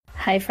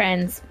Hi,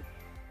 friends.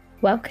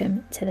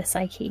 Welcome to the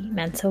Psyche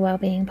Mental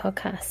Wellbeing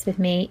Podcast with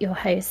me, your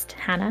host,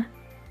 Hannah.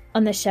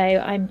 On the show,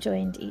 I'm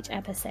joined each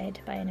episode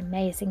by an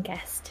amazing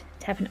guest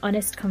to have an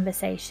honest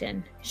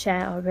conversation,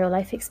 share our real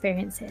life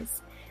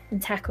experiences,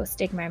 and tackle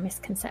stigma and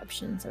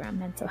misconceptions around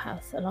mental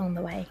health along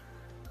the way.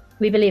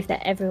 We believe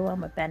that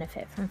everyone would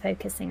benefit from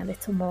focusing a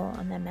little more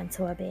on their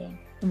mental wellbeing,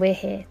 and we're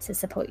here to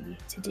support you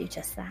to do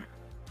just that.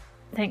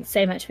 Thanks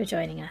so much for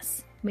joining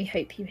us. We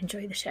hope you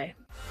enjoy the show.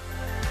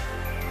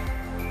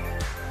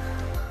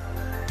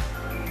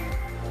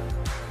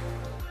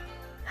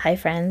 Hi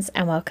friends,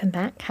 and welcome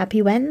back.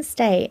 Happy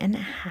Wednesday, and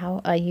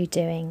how are you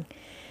doing?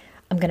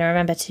 I'm going to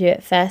remember to do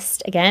it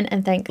first again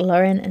and thank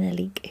Lauren and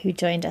Alik who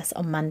joined us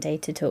on Monday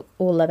to talk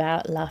all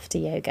about laughter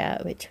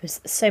yoga, which was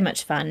so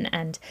much fun,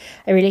 and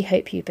I really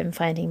hope you've been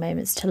finding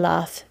moments to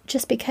laugh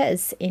just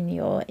because in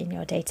your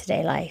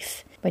day-to-day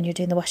life, when you're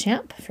doing the washing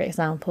up, for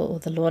example, or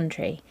the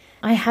laundry.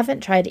 I haven't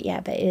tried it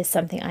yet, but it is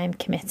something I'm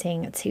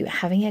committing to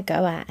having a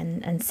go at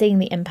and seeing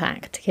the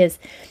impact, because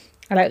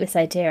I like this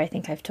idea I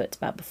think I've talked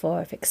about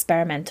before of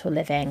experimental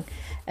living,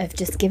 of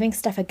just giving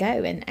stuff a go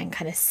and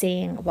kind of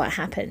seeing what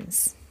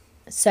happens.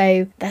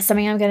 So that's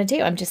something I'm going to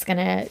do. I'm just going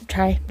to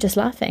try just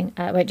laughing.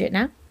 I won't do it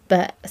now,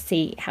 but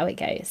see how it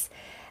goes.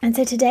 And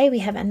so today we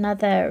have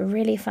another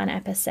really fun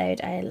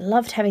episode. I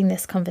loved having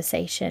this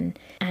conversation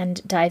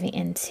and diving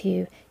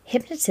into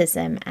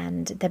hypnotism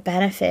and the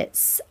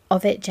benefits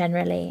of it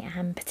generally,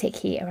 and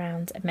particularly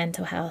around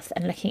mental health,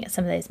 and looking at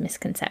some of those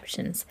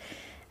misconceptions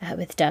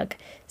with Doug.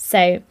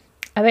 So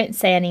I won't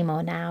say any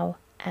more now.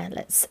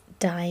 Let's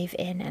dive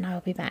in, and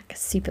I'll be back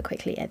super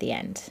quickly at the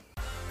end.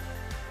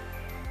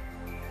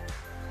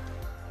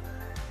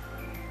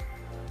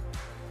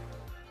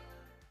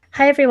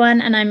 Hi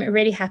everyone, and I'm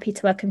really happy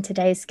to welcome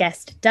today's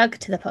guest, Doug,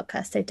 to the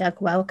podcast. So Doug,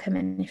 welcome,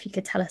 and if you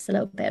could tell us a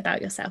little bit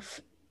about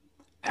yourself.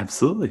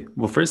 Absolutely.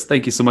 Well, first,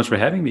 thank you so much for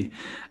having me.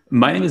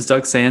 My name is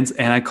Doug Sands,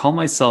 and I call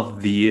myself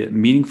the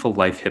Meaningful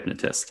Life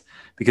Hypnotist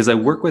because I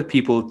work with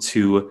people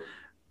to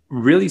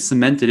really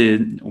cement it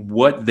in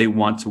what they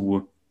want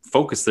to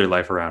focus their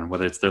life around,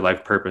 whether it's their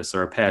life purpose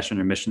or a passion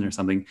or mission or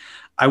something.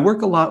 I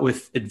work a lot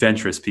with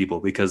adventurous people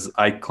because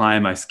I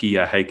climb, I ski,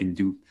 I hike, and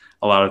do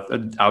a lot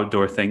of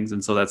outdoor things.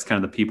 And so that's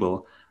kind of the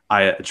people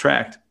I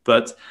attract.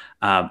 But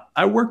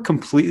I work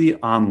completely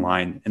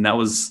online, and that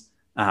was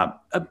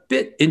a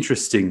bit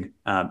interesting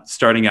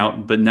starting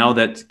out. But now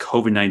that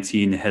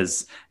COVID-19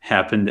 has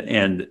happened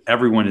and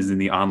everyone is in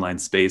the online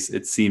space,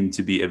 it seemed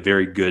to be a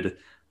very good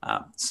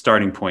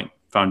starting point,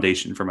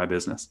 foundation for my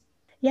business.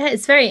 Yeah,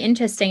 it's very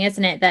interesting,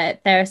 isn't it,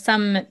 that there are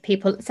some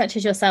people such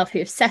as yourself who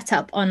have set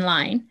up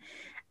online,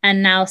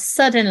 and now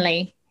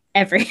suddenly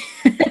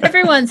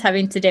everyone's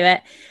having to do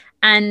it.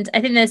 And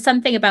I think there's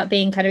something about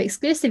being kind of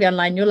exclusively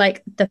online. You're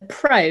like the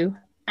pro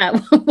at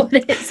what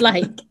it's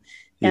like.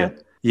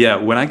 Yeah.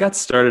 When I got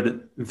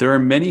started, there are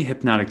many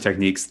hypnotic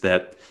techniques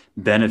that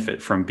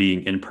benefit from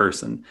being in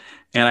person.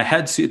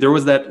 And there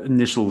was that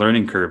initial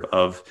learning curve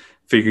of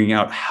figuring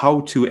out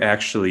how to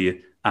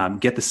actually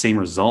get the same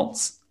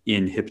results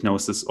in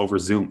hypnosis over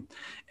Zoom.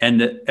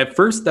 And at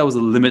first that was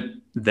a limit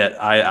that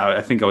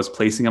I think I was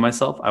placing on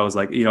myself. I was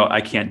like,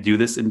 I can't do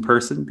this in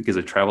person because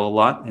I travel a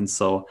lot. And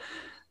so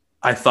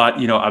I thought,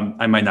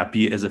 I might not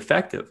be as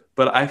effective,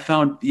 but I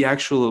found the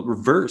actual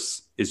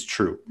reverse is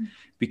true,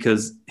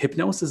 because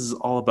hypnosis is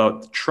all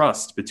about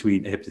trust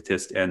between a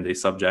hypnotist and a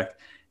subject.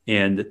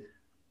 And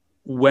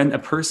when a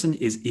person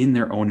is in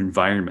their own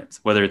environment,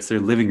 whether it's their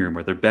living room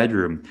or their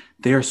bedroom,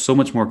 they are so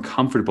much more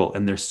comfortable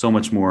and they're so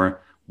much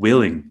more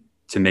willing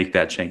to make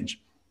that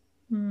change.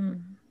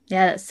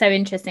 Yeah, that's so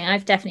interesting.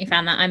 I've definitely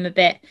found that I'm a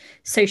bit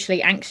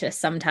socially anxious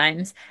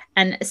sometimes.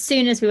 And as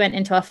soon as we went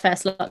into our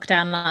first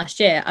lockdown last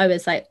year, I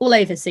was like all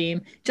over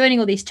Zoom,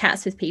 joining all these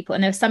chats with people.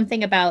 And there was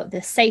something about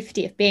the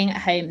safety of being at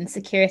home and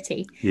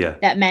security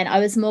that meant I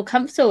was more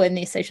comfortable in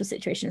these social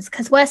situations.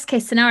 Because worst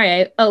case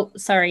scenario,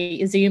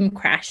 Zoom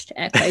crashed,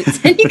 air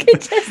quotes. And you could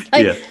just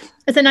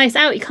it's a nice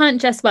out. You can't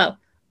just,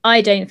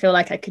 I don't feel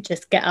like I could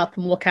just get up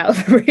and walk out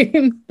of a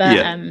room.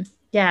 But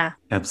yeah.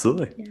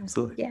 Absolutely.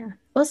 Yeah.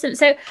 Awesome.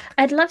 So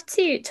I'd love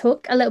to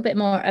talk a little bit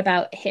more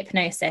about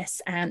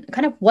hypnosis and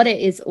kind of what it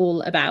is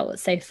all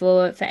about. So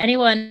for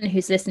anyone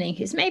who's listening,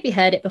 who's maybe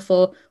heard it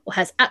before or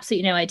has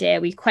absolutely no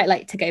idea, we quite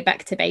like to go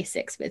back to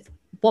basics with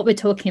what we're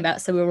talking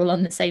about so we're all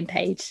on the same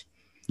page.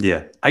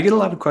 Yeah. I get a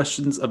lot of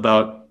questions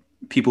about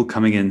people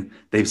coming in.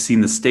 They've seen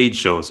the stage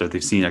shows or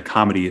they've seen a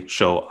comedy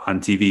show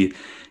on TV.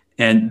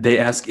 And they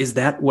ask, is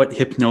that what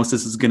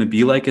hypnosis is going to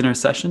be like in our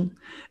session?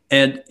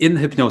 And in the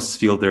hypnosis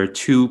field, there are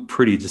two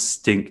pretty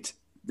distinct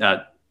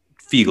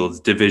fields,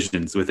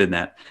 divisions within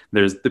that.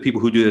 There's the people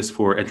who do this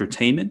for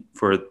entertainment,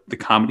 for the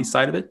comedy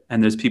side of it,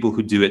 and there's people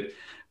who do it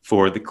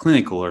for the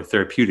clinical or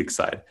therapeutic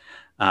side.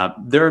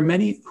 There are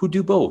many who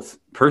do both.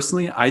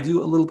 Personally, I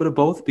do a little bit of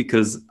both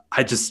because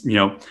I just,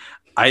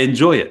 I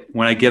enjoy it.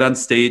 When I get on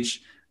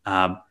stage,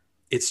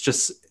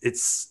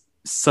 it's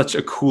such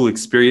a cool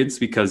experience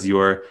because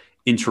you're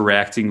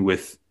interacting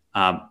with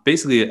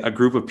basically a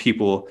group of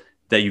people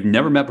that you've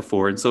never met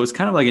before. And so it's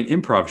kind of like an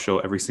improv show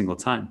every single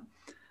time.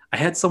 I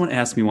had someone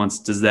ask me once,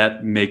 does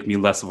that make me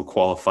less of a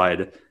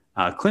qualified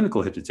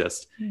clinical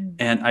hypnotist?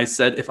 And I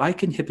said, if I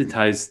can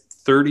hypnotize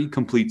 30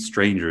 complete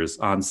strangers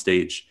on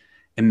stage,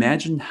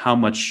 imagine how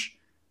much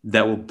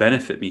that will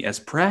benefit me as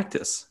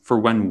practice for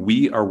when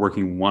we are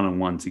working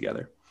one-on-one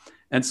together.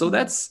 And so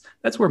that's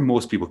where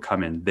most people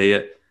come in.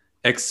 They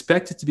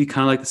expect it to be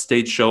kind of like the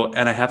stage show,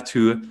 and I have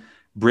to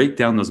break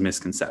down those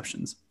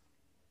misconceptions.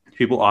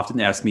 People often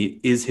ask me,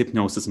 is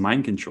hypnosis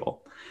mind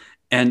control?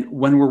 And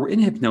when we're in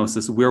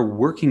hypnosis, we're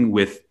working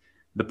with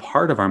the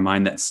part of our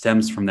mind that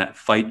stems from that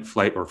fight,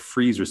 flight, or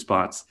freeze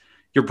response.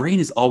 Your brain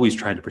is always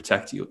trying to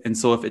protect you. And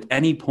so if at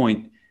any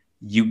point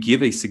you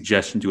give a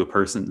suggestion to a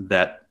person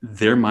that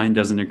their mind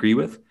doesn't agree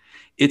with,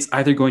 it's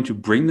either going to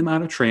bring them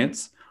out of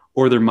trance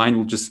or their mind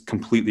will just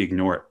completely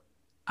ignore it.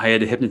 I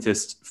had a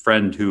hypnotist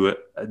friend who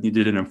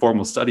did an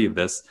informal study of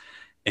this,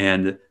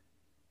 and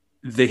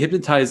they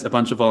hypnotized a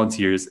bunch of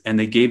volunteers and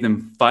they gave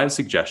them 5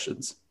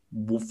 suggestions.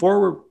 4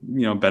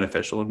 were,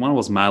 beneficial, and 1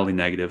 was mildly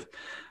negative.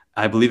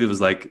 I believe it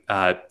was like,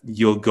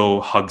 you'll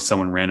go hug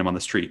someone random on the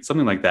street,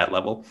 something like that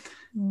level.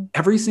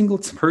 Every single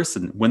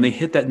person, when they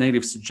hit that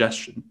negative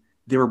suggestion,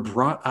 they were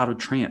brought out of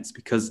trance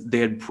because they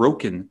had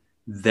broken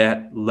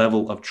that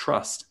level of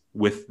trust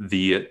with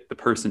the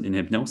person in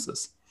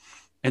hypnosis.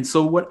 And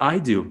so what I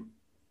do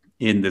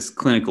in this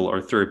clinical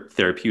or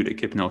therapeutic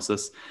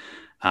hypnosis,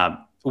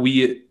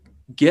 we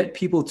get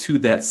people to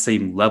that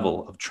same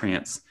level of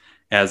trance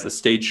as a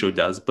stage show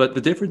does. But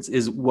the difference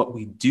is what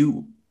we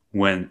do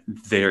when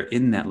they're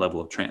in that level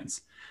of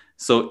trance.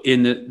 So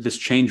in this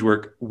change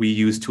work, we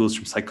use tools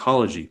from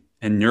psychology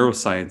and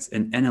neuroscience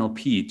and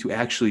NLP to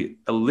actually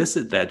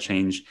elicit that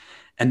change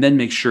and then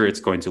make sure it's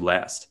going to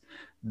last.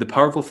 The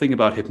powerful thing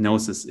about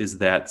hypnosis is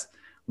that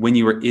when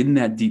you are in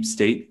that deep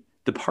state,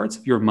 the parts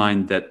of your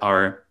mind that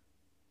are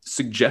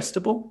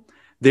suggestible,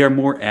 they are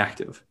more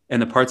active.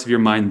 And the parts of your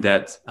mind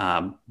that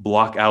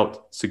block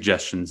out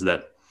suggestions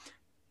that,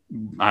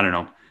 I don't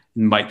know,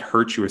 might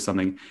hurt you or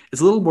something, is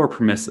a little more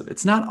permissive.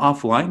 It's not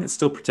offline, it's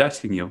still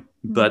protecting you,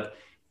 but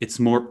it's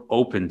more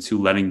open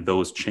to letting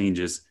those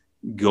changes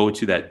go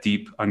to that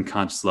deep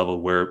unconscious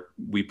level where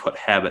we put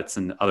habits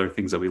and other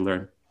things that we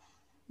learn.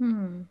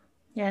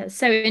 Yeah, it's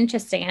so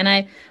interesting.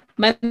 And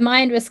my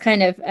mind was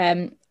kind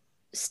of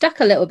stuck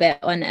a little bit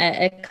on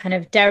a kind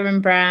of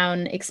Darren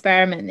Brown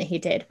experiment that he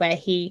did where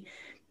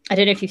I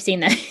don't know if you've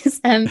seen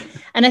those. And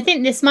I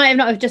think this might have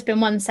not have just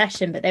been one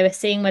session, but they were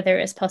seeing whether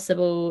it was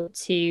possible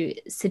to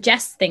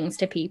suggest things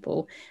to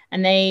people.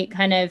 And they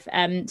kind of,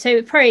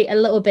 so probably a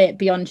little bit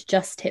beyond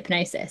just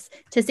hypnosis,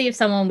 to see if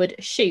someone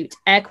would shoot,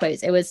 air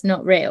quotes, it was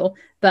not real,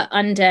 but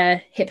under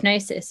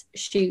hypnosis,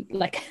 shoot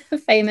like a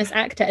famous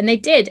actor. And they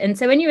did. And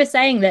so when you were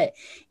saying that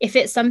if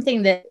it's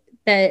something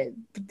that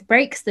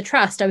breaks the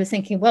trust, I was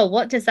thinking, well,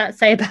 what does that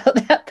say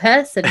about that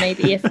person?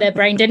 Maybe if their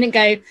brain didn't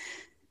go,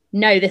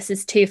 no, this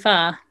is too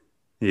far.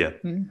 Yeah.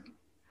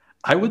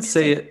 I would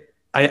say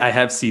I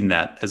have seen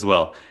that as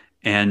well.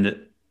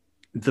 And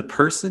the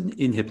person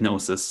in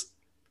hypnosis,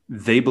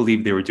 they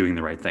believed they were doing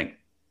the right thing.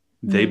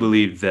 They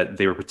believed that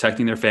they were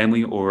protecting their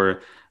family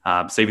or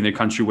saving their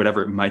country,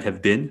 whatever it might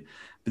have been.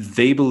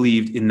 They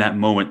believed in that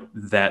moment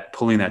that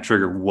pulling that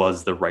trigger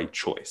was the right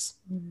choice.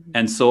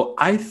 And so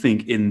I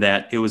think in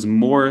that it was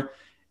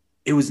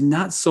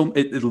not so,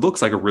 it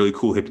looks like a really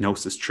cool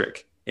hypnosis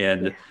trick.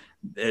 And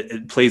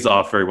it plays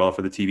off very well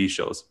for the TV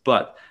shows.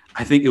 But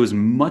I think it was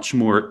much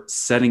more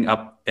setting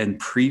up and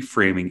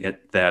pre-framing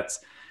it that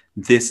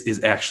this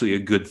is actually a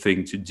good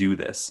thing to do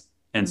this.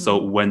 And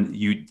so when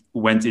you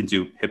went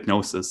into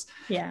hypnosis,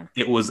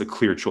 it was a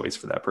clear choice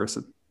for that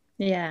person.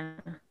 Yeah.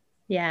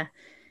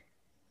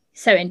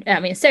 So,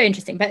 so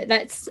interesting. But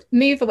let's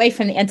move away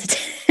from the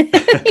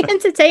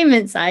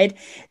entertainment side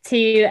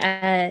to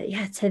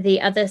the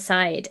other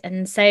side.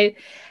 And so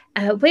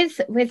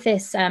with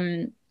this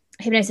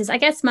hypnosis, I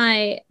guess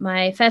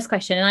my first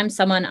question, and I'm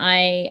someone,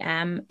 I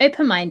am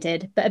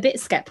open-minded but a bit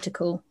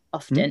skeptical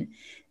often.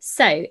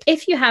 So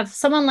if you have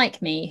someone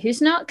like me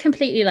who's not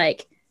completely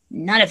like,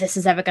 none of this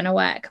is ever going to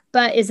work,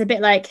 but is a bit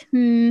like,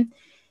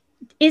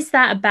 is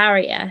that a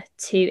barrier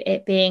to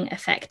it being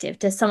effective?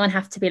 Does someone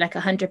have to be like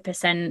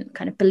 100%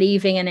 kind of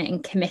believing in it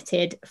and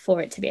committed for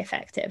it to be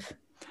effective?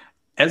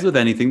 As with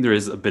anything, there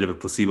is a bit of a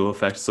placebo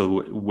effect.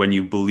 So when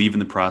you believe in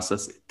the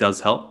process, it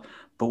does help.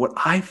 But what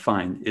I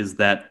find is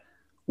that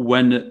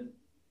when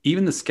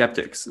even the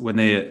skeptics, when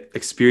they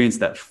experience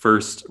that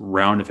first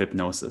round of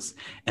hypnosis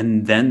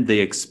and then they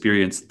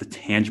experience the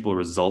tangible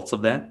results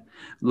of that,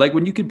 like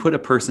when you can put a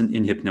person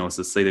in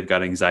hypnosis, say they've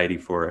got anxiety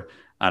for,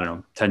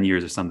 10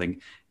 years or something.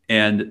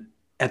 And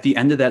at the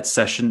end of that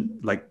session,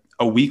 like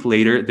a week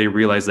later, they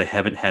realize they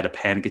haven't had a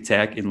panic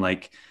attack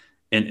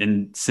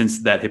in since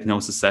that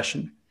hypnosis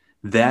session.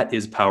 That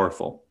is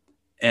powerful.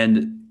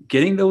 And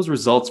getting those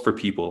results for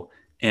people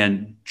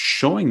and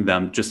showing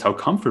them just how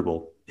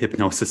comfortable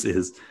hypnosis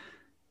is,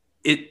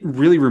 it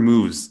really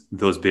removes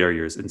those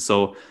barriers. And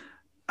so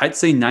I'd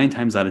say 9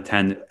 times out of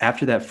 10,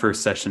 after that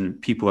first session,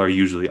 people are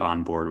usually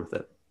on board with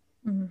it.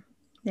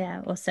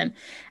 Yeah, awesome.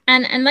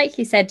 And like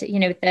you said,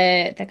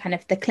 the kind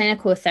of the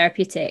clinical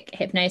therapeutic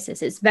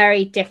hypnosis is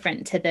very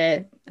different to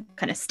the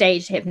kind of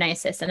staged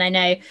hypnosis. And I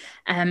know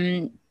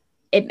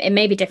it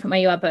may be different where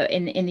you are, but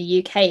in the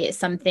UK, it's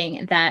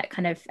something that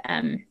kind of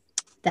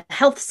the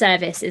health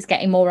service is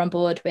getting more on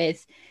board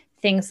with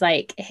things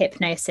like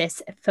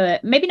hypnosis for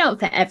maybe not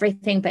for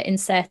everything, but in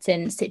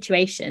certain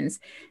situations.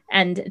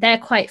 And they're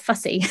quite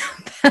fussy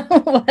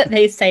about what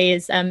they say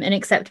is an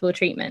acceptable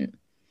treatment.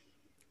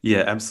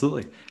 Yeah,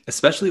 absolutely.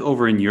 Especially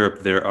over in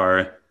Europe, there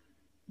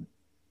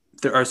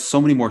are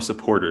so many more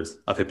supporters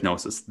of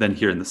hypnosis than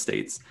here in the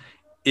States.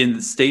 In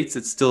the States,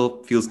 it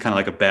still feels kind of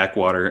like a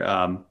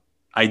backwater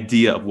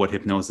idea of what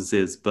hypnosis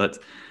is, but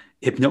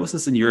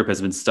hypnosis in Europe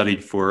has been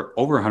studied for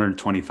over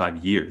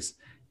 125 years.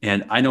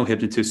 And I know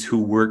hypnotists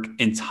who work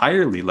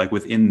entirely like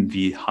within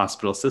the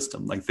hospital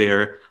system, like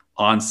they're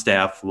on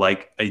staff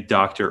like a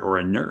doctor or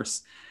a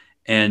nurse.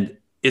 And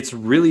it's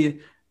really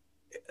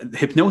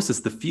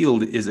hypnosis, the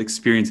field is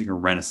experiencing a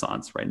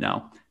renaissance right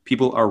now.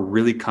 People are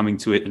really coming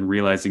to it and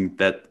realizing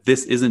that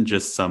this isn't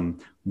just some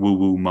woo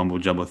woo mumbo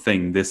jumbo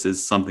thing. This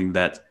is something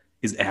that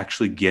is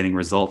actually getting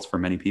results for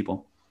many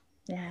people.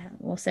 Yeah,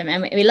 awesome.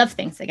 And we love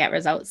things that get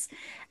results.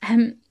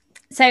 Um,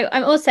 so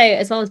I'm also,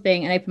 as well as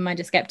being an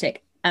open-minded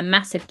skeptic, a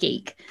massive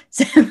geek.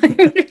 So I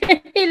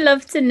would really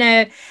love to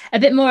know a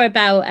bit more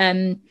about,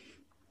 and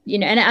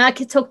I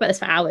could talk about this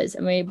for hours,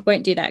 and we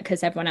won't do that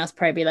because everyone else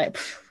probably be like,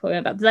 what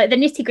about like the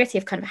nitty-gritty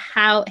of kind of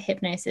how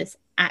hypnosis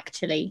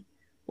actually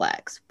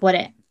works, what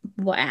it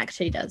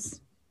actually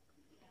does.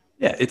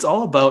 Yeah, it's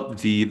all about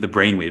the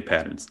brainwave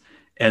patterns.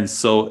 And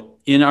so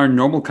in our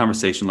normal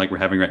conversation like we're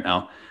having right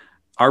now,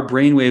 our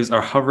brain waves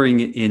are hovering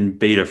in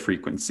beta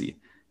frequency.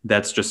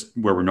 That's just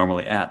where we're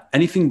normally at.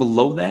 Anything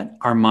below that,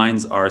 our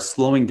minds are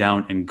slowing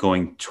down and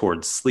going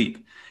towards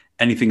sleep.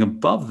 Anything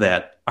above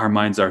that, our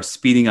minds are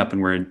speeding up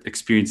and we're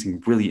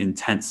experiencing really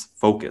intense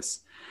focus.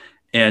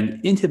 And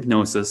in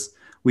hypnosis,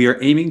 we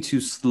are aiming to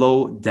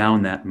slow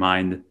down that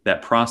mind,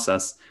 that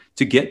process,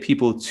 to get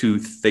people to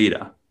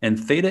theta. And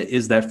theta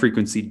is that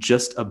frequency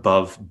just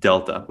above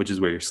delta, which is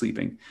where you're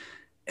sleeping.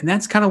 And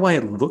that's kind of why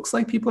it looks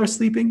like people are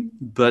sleeping.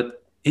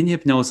 But in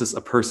hypnosis,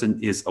 a person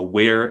is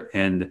aware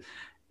and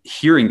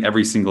hearing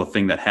every single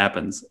thing that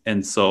happens.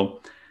 And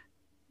so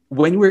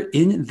when we're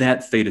in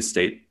that theta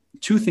state,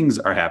 two things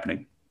are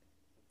happening.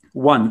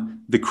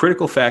 One, the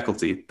critical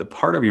faculty, the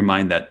part of your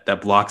mind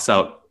that blocks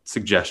out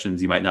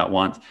suggestions you might not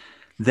want,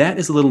 that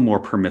is a little more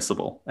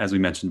permissible, as we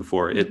mentioned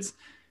before. It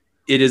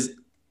is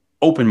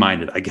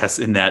open-minded, I guess,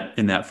 in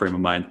that frame of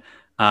mind.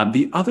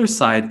 The other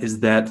side is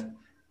that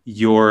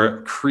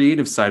your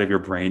creative side of your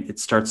brain, it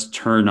starts to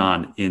turn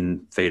on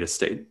in theta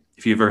state.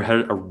 If you've ever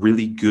had a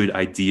really good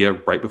idea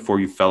right before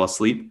you fell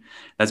asleep,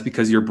 that's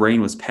because your brain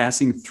was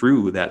passing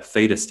through that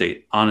theta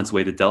state on its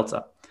way to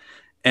delta.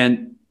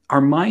 And our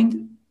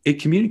mind,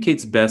 it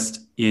communicates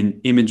best in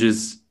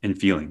images and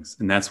feelings.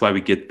 And that's why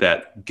we get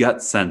that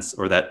gut sense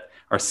or that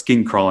our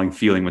skin crawling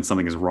feeling when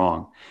something is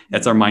wrong.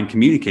 That's our mind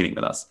communicating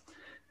with us.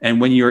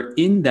 And when you're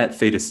in that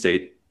theta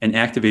state and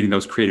activating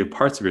those creative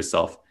parts of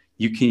yourself,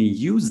 you can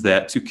use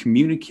that to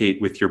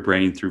communicate with your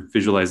brain through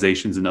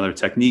visualizations and other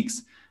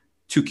techniques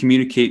to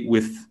communicate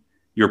with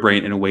your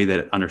brain in a way that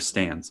it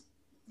understands.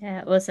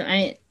 Yeah,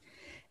 awesome.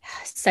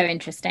 So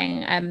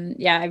interesting.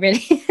 Yeah, I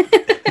really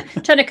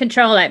trying to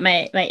control like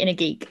my inner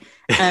geek.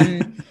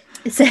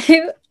 So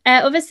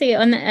obviously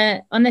on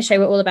the show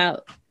we're all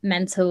about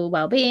mental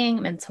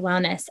well-being, mental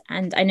wellness,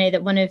 and I know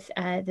that one of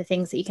the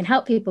things that you can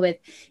help people with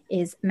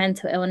is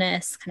mental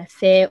illness, kind of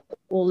fear,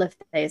 all of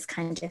those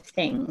kinds of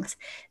things.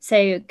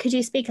 So could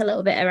you speak a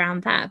little bit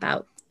around that,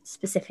 about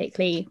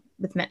specifically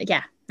with mental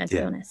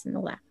illness and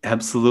all that?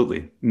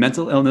 Absolutely.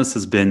 Mental illness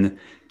has been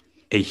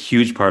a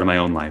huge part of my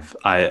own life.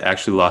 I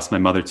actually lost my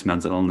mother to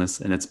mental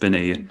illness, and it's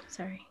been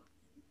sorry.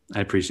 I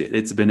appreciate it.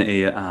 It's been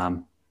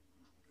a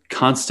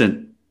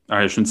constant, or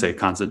I shouldn't say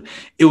constant.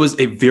 It was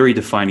a very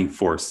defining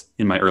force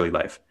in my early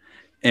life.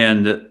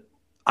 And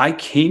I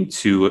came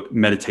to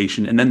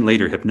meditation and then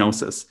later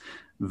hypnosis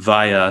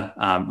via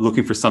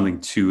looking for something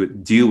to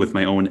deal with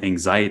my own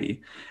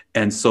anxiety.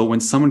 And so when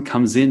someone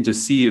comes in to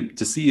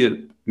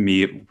see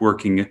me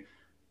working,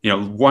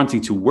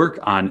 wanting to work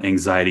on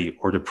anxiety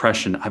or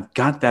depression, I've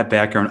got that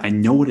background. I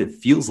know what it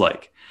feels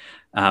like.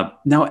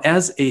 Now,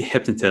 as a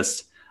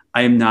hypnotist,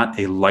 I am not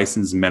a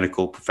licensed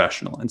medical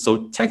professional. And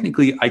so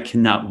technically, I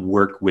cannot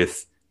work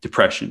with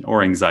depression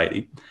or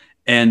anxiety.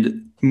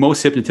 And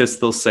most hypnotists,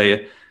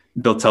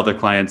 they'll tell their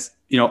clients,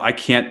 I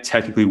can't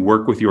technically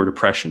work with your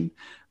depression,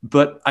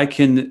 but I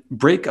can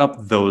break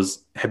up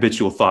those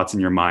habitual thoughts in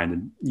your mind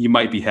and you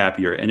might be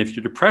happier. And if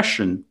your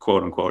depression,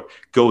 quote unquote,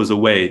 goes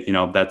away,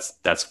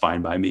 that's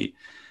fine by me.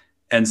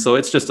 And so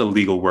it's just a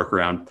legal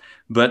workaround.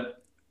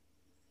 But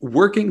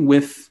working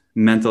with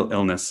mental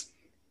illness,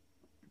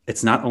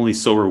 it's not only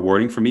so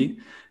rewarding for me,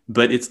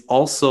 but it's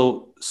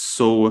also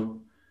so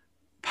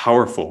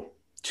powerful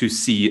to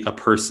see a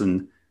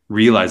person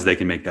realize they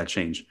can make that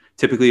change.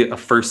 Typically, a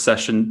first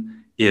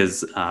session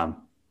is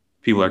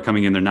people are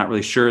coming in, they're not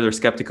really sure, they're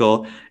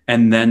skeptical.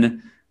 And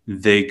then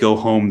They go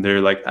home,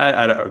 they're like,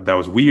 that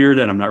was weird,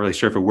 and I'm not really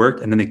sure if it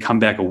worked. And then they come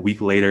back a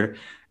week later,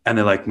 and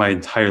they're like, my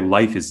entire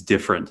life is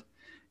different.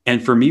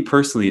 And for me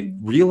personally,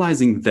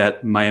 realizing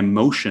that my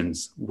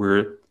emotions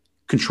were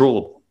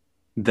controllable,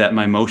 that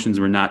my emotions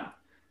were not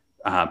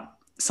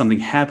something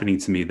happening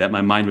to me, that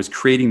my mind was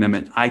creating them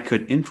and I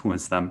could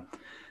influence them,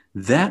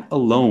 that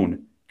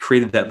alone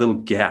created that little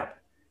gap.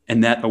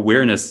 And that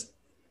awareness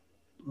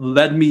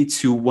led me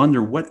to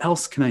wonder, what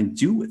else can I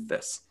do with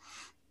this?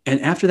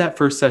 And after that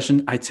first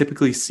session, I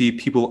typically see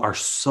people are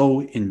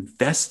so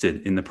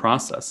invested in the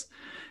process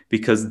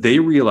because they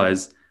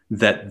realize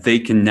that they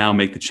can now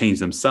make the change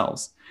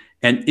themselves.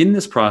 And in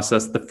this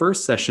process, the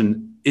first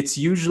session, it's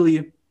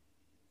usually,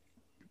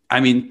 I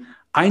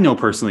know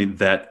personally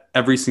that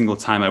every single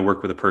time I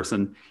work with a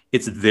person,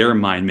 it's their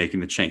mind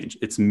making the change.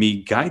 It's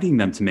me guiding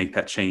them to make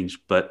that change,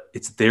 but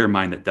it's their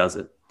mind that does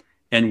it.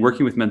 And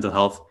working with mental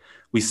health,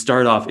 we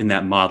start off in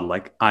that model,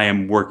 like, I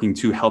am working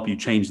to help you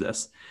change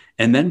this.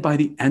 And then by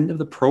the end of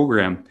the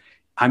program,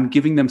 I'm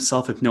giving them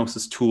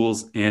self-hypnosis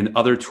tools and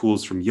other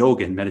tools from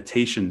yoga and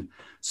meditation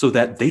so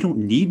that they don't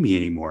need me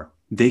anymore.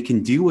 They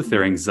can deal with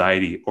their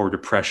anxiety or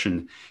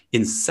depression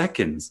in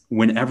seconds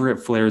whenever it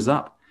flares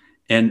up.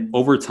 And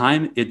over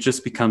time, it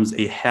just becomes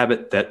a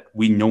habit that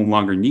we no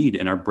longer need,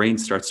 and our brain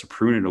starts to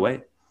prune it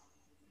away.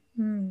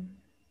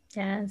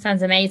 Yeah, it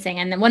sounds amazing.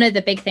 And one of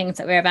the big things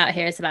that we're about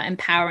here is about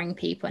empowering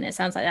people. And it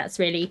sounds like that's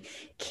really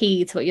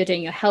key to what you're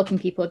doing. You're helping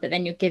people, but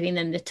then you're giving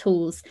them the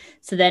tools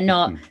so they're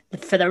not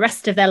for the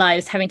rest of their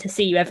lives having to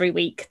see you every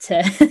week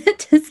to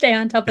to stay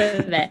on top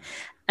of it.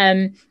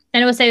 And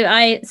also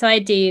I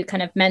do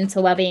kind of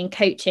mental wellbeing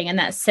coaching, and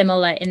that's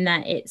similar in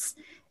that it's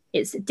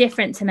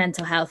different to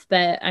mental health.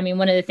 But I mean,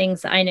 one of the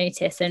things that I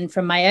notice, and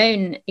from my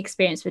own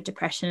experience with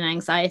depression and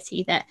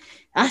anxiety,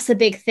 that's a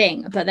big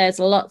thing, but there's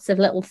lots of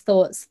little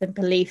thoughts and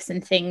beliefs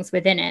and things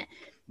within it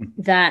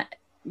that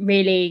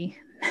really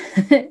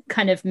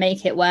kind of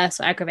make it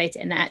worse or aggravate it.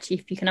 And actually,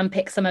 if you can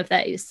unpick some of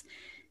those,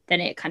 then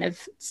it kind of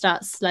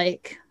starts,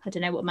 like, I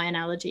don't know what my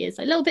analogy is,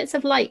 like little bits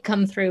of light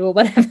come through or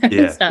whatever,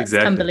 and starts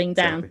tumbling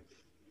down.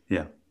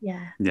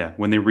 Yeah.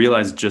 When they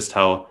realize just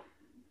how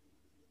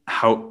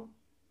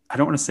I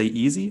don't want to say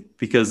easy,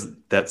 because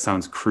that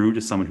sounds crude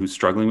to someone who's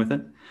struggling with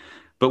it.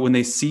 But when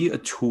they see a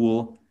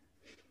tool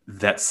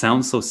that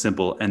sounds so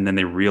simple, and then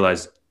they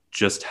realize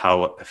just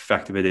how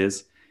effective it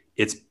is,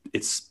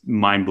 it's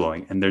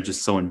mind-blowing, and they're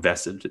just so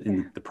invested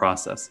in the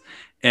process.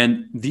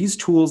 And these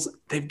tools,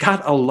 they've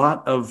got a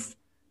lot of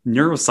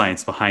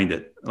neuroscience behind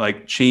it,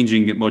 like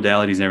changing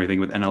modalities and everything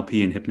with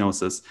NLP and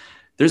hypnosis.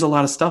 There's a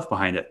lot of stuff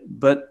behind it,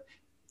 but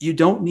you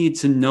don't need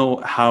to know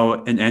how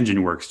an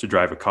engine works to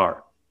drive a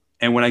car.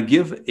 And when I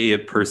give a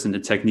person a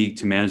technique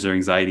to manage their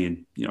anxiety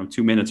in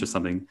 2 minutes or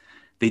something,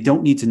 they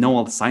don't need to know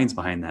all the science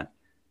behind that.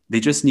 They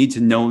just need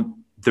to know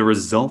the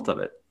result of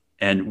it.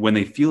 And when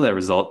they feel that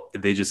result,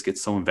 they just get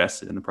so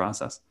invested in the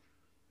process.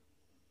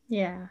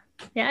 Yeah.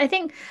 I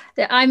think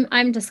that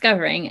I'm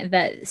discovering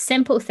that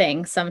simple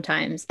things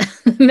sometimes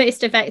are the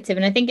most effective.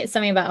 And I think it's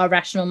something about our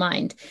rational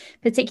mind,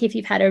 particularly if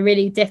you've had a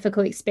really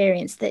difficult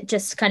experience that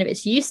just kind of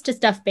it's used to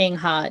stuff being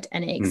hard,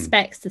 and it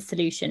expects the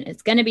solution.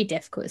 It's going to be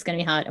difficult. It's going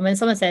to be hard. And when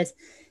someone says,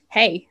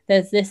 hey,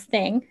 there's this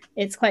thing,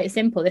 it's quite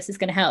simple, this is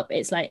going to help,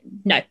 it's like,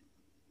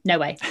 no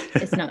way,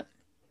 it's not.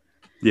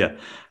 Yeah.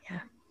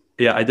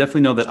 I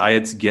definitely know that I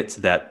had to get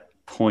to that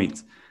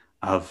point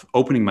of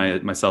opening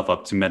myself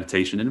up to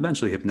meditation and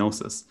eventually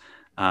hypnosis.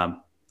 I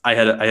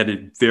had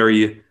a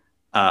very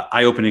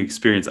eye-opening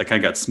experience. I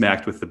kind of got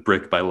smacked with the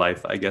brick by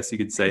life, I guess you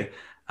could say.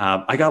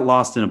 I got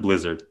lost in a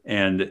blizzard,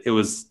 and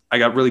I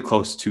got really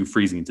close to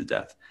freezing to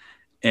death.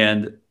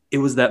 And it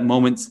was that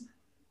moment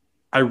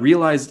I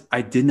realized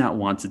I did not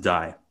want to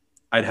die.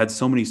 I'd had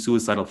so many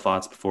suicidal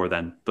thoughts before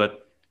then,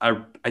 but I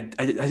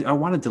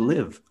wanted to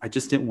live. I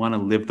just didn't want to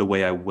live the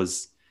way I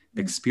was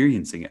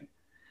experiencing it.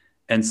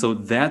 And so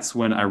that's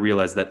when I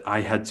realized that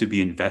I had to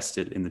be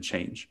invested in the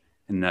change.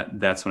 And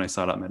that's when I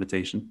sought out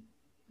meditation.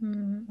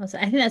 Also,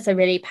 I think that's a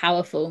really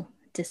powerful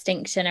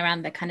distinction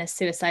around the kind of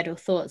suicidal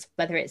thoughts,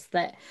 whether it's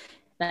that,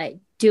 like,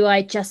 do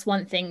I just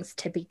want things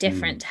to be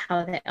different to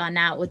how they are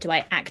now? Or do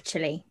I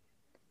actually,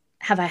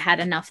 have I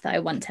had enough that I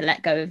want to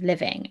let go of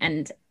living?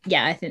 And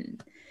yeah, I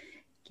think,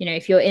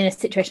 if you're in a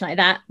situation like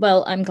that,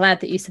 well, I'm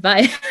glad that you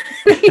survived.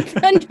 You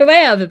found your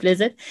way out of a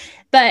blizzard.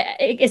 But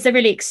it's a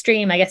really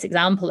extreme, I guess,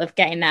 example of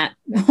getting that,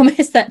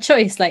 almost that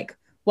choice, like,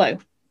 whoa,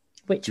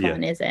 which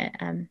one is it?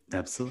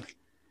 Absolutely.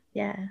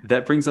 Yeah.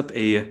 That brings up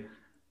a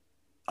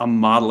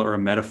model or a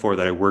metaphor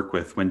that I work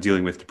with when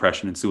dealing with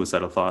depression and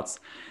suicidal thoughts.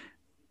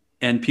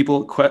 And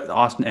people quite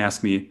often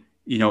ask me,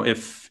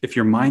 if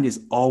your mind is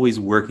always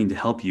working to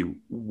help you,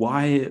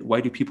 why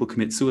do people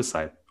commit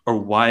suicide? Or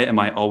why am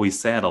I always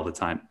sad all the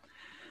time?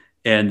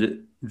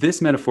 And this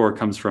metaphor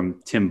comes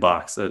from Tim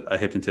Box, a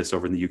hypnotist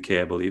over in the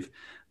UK, I believe.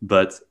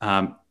 But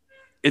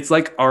it's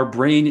like our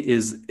brain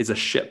is a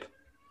ship,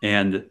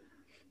 and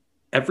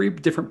every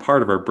different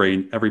part of our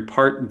brain, every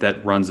part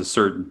that runs a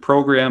certain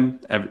program,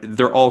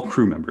 they're all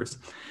crew members.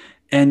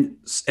 And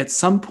at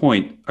some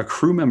point, a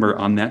crew member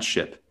on that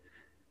ship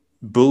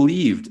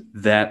believed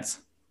that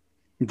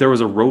there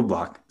was a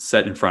roadblock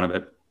set in front of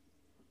it.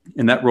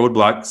 And that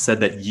roadblock said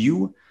that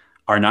you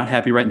are not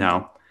happy right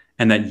now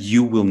and that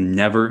you will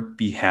never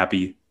be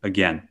happy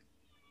again.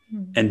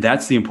 And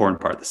that's the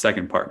important part, the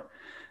second part.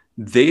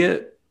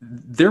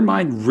 Their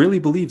mind really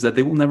believes that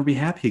they will never be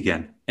happy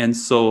again. And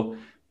so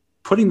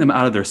putting them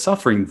out of their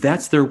suffering,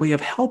 that's their way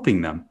of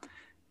helping them.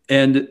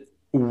 And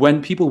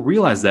when people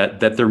realize that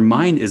their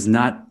mind is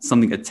not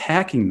something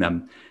attacking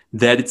them,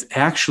 that it's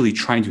actually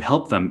trying to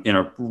help them in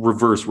a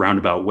reverse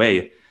roundabout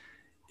way,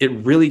 it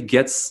really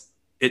gets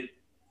it.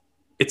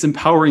 It's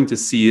empowering to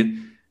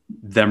see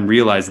them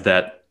realize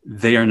that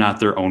they are not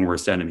their own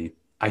worst enemy.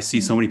 I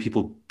see so many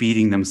people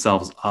beating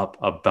themselves up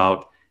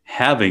about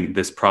having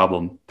this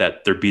problem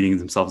that they're beating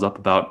themselves up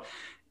about.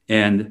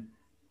 And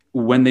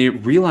when they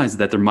realize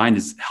that their mind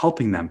is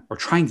helping them or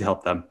trying to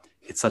help them,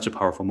 it's such a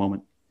powerful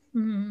moment.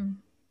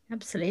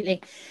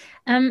 Absolutely.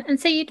 And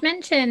so you'd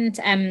mentioned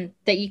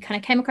that you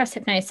kind of came across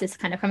hypnosis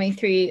kind of coming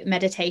through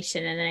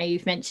meditation. And I know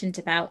you've mentioned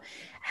about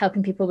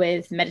helping people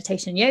with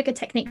meditation and yoga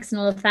techniques and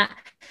all of that.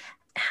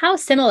 How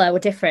similar or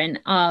different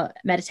are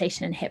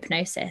meditation and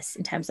hypnosis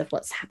in terms of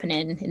what's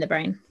happening in the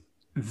brain?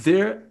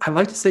 I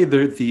like to say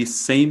they're the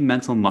same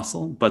mental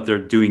muscle, but they're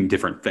doing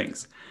different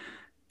things.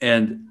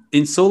 And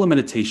in solo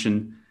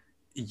meditation,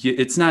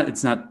 it's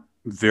not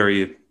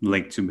very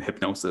linked to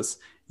hypnosis.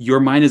 Your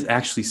mind is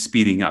actually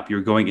speeding up.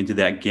 You're going into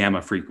that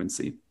gamma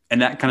frequency.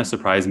 And that kind of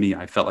surprised me.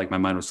 I felt like my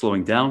mind was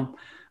slowing down.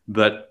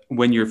 But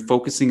when you're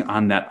focusing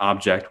on that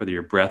object, whether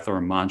your breath or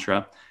a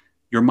mantra,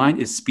 your mind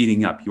is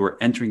speeding up. You are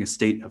entering a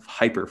state of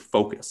hyper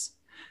focus.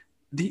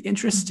 The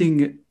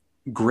interesting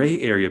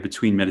gray area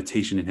between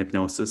meditation and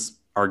hypnosis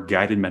are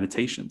guided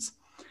meditations.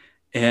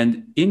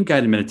 And in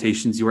guided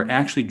meditations, you are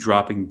actually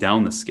dropping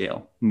down the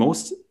scale.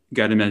 Most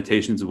guided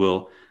meditations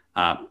will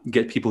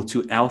get people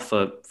to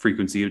alpha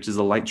frequency, which is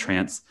a light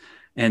trance,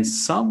 and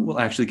some will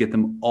actually get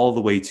them all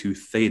the way to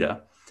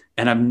theta.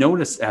 And I've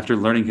noticed after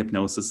learning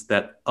hypnosis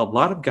that a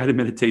lot of guided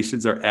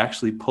meditations are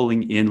actually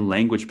pulling in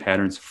language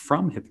patterns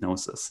from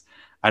hypnosis.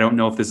 I don't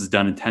know if this is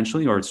done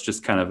intentionally or it's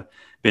just kind of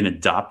been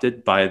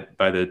adopted by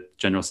the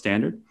general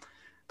standard.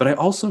 But I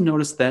also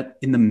noticed that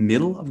in the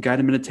middle of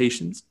guided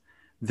meditations,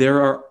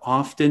 there are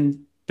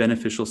often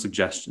beneficial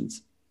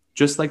suggestions,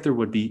 just like there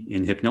would be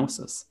in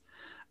hypnosis.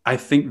 I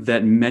think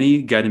that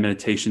many guided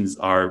meditations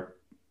are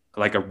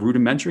like a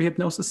rudimentary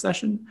hypnosis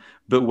session.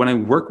 But when I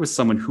work with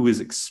someone who has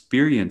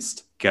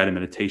experienced guided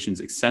meditations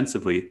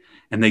extensively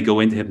and they go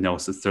into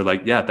hypnosis, they're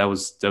like, yeah, that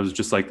was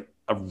just like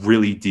a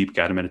really deep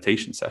guided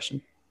meditation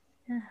session.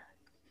 Yeah.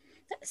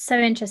 That's so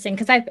interesting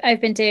because I've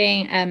been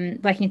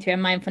doing working through a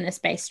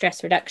mindfulness-based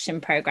stress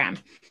reduction program.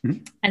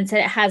 And so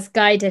it has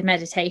guided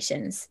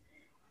meditations.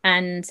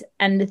 And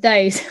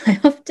those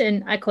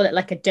I call it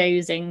like a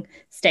dozing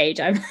stage.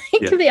 I'm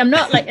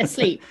not like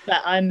asleep,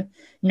 but I'm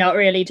not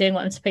really doing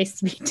what I'm supposed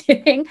to be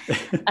doing.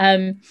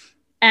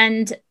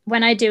 And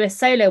when I do a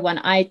solo one,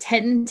 I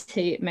tend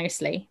to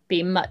mostly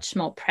be much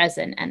more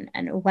present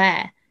and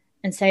aware.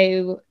 And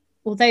so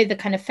although the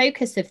kind of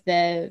focus of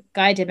the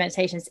guided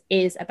meditations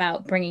is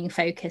about bringing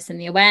focus and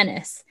the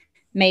awareness,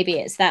 maybe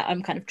it's that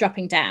I'm kind of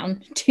dropping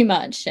down too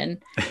much.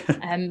 And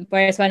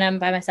whereas when I'm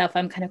by myself,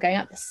 I'm kind of going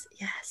up this.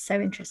 Yeah,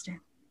 so interesting.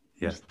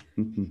 Yeah.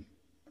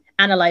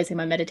 Analyzing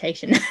my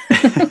meditation.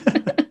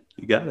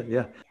 You got it.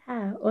 Yeah.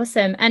 Yeah,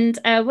 awesome. And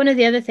one of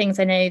the other things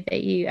I know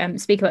that you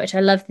speak about, which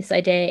I love this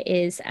idea,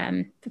 is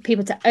for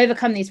people to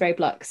overcome these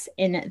roadblocks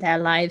in their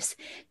lives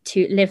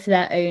to live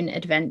their own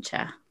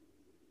adventure.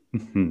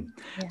 Yeah.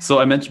 So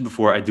I mentioned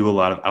before, I do a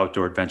lot of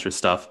outdoor adventure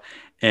stuff.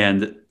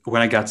 And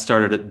when I got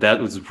started, that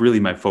was really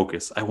my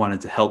focus. I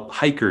wanted to help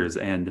hikers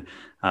and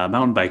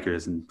mountain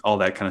bikers and all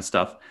that kind of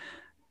stuff.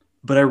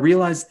 But I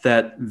realized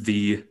that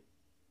the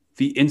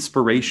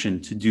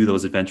inspiration to do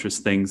those adventurous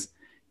things,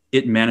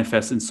 it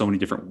manifests in so many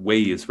different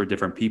ways for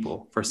different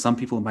people. For some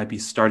people, it might be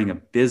starting a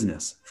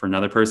business. For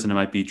another person, it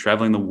might be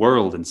traveling the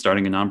world and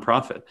starting a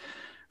nonprofit.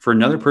 For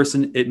another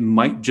person, it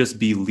might just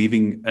be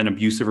leaving an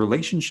abusive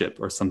relationship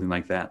or something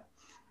like that.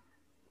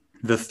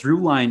 The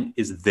through line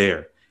is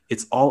there.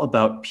 It's all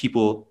about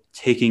people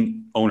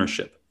taking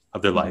ownership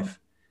of their life,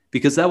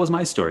 because that was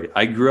my story.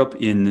 I grew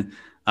up in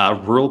a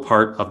rural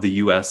part of the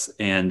US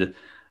and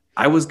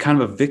I was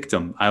kind of a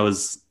victim. I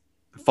was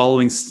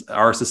following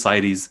our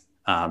society's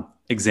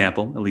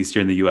example, at least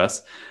here in the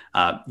US.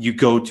 You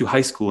go to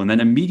high school and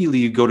then immediately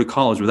you go to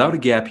college without a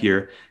gap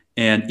year.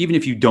 And even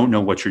if you don't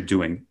know what you're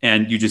doing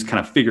and you just kind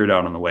of figure it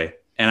out on the way.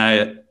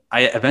 And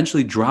I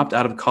eventually dropped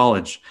out of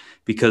college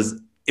because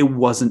it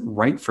wasn't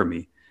right for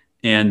me.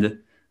 And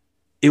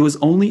it was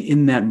only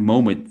in that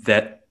moment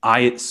that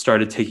I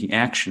started taking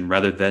action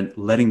rather than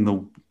letting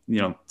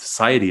the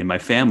society and my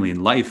family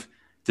and life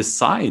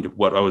decide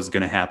what was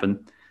going to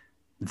happen.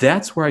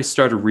 That's where I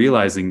started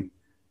realizing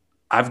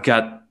I've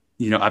got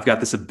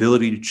this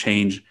ability to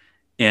change,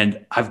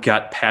 and I've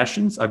got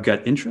passions, I've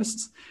got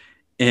interests.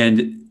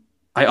 And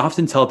I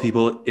often tell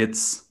people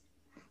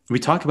we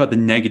talk about the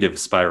negative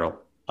spiral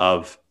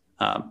of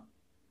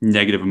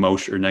negative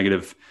emotion or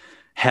negative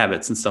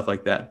habits and stuff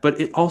like that. But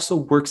it also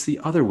works the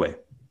other way.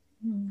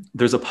 Mm.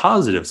 There's a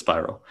positive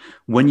spiral.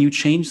 When you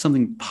change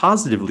something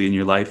positively in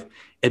your life,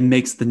 it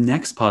makes the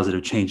next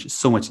positive change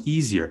so much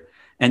easier.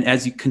 And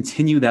as you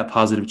continue that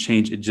positive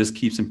change, it just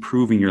keeps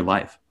improving your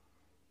life.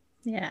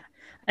 Yeah.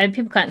 And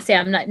people can't see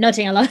I'm like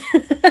nodding along,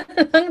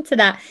 along to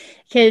that,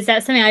 because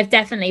that's something I've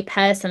definitely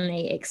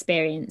personally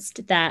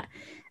experienced, that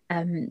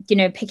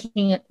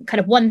picking kind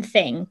of one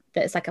thing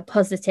that's like a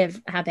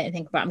positive habit and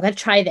think about, I'm going to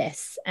try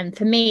this. And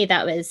for me,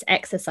 that was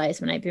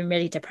exercise when I'd been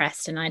really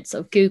depressed, and I'd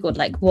sort of Googled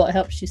like what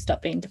helps you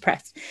stop being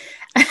depressed.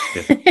 Yeah.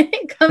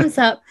 It comes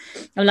up.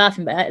 I'm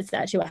laughing, but that's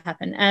actually what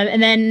happened.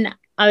 And then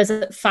I was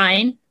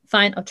fine,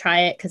 I'll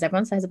try it because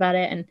everyone says about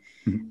it.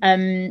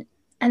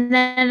 And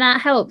then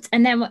that helped.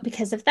 And then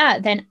because of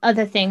that, then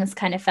other things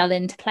kind of fell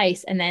into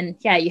place. And then,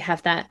 yeah, you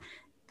have that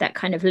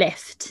kind of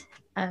lift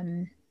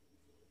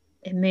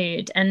in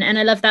mood. And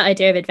I love that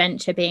idea of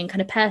adventure being kind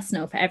of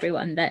personal for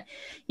everyone, that,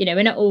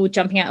 we're not all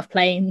jumping out of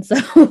planes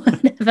or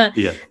whatever.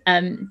 Yeah.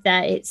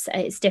 That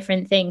it's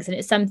different things. And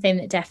it's something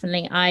that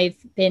definitely I've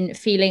been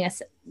feeling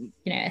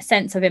a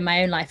sense of in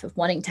my own life, of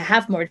wanting to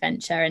have more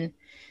adventure, and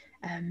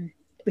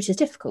which is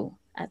difficult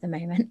at the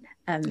moment,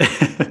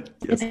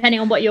 Yes. depending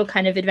on what your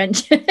kind of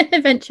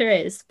adventure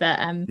is. But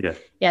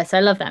so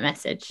I love that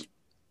message.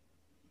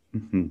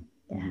 Mm-hmm.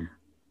 Yeah.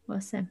 Mm-hmm.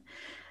 Awesome.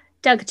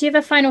 Doug, do you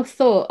have a final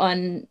thought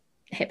on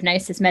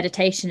hypnosis,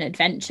 meditation,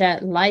 adventure,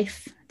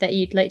 life that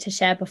you'd like to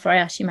share before I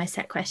ask you my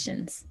set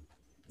questions?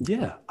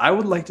 Yeah, I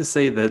would like to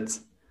say that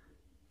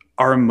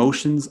our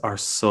emotions are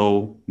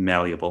so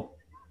malleable.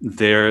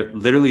 They're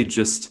literally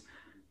just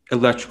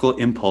electrical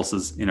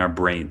impulses in our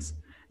brains.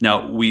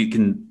 Now, we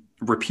can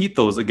repeat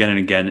those again and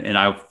again, and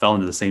I fell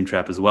into the same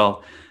trap as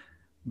well.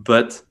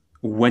 But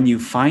when you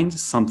find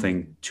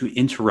something to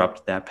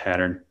interrupt that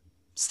pattern,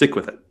 stick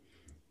with it.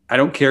 I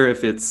don't care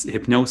if it's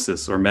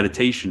hypnosis or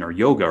meditation or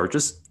yoga or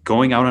just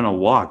going out on a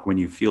walk when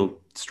you feel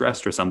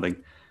stressed or something.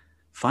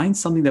 Find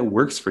something that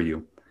works for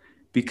you,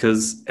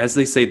 because as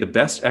they say, the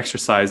best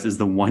exercise is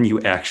the one you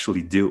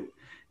actually do.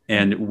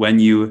 And when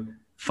you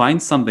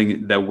find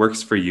something that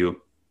works for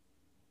you,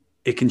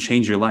 it can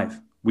change your life.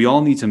 We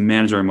all need to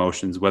manage our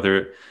emotions,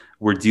 whether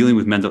we're dealing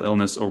with mental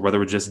illness or whether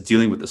we're just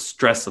dealing with the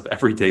stress of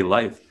everyday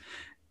life.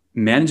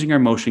 Managing our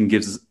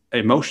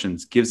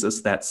emotions gives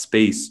us that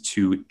space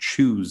to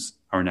choose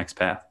our next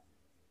path.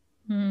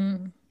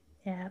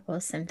 Yeah,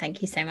 awesome.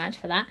 Thank you so much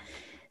for that.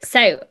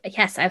 So,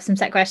 yes, I have some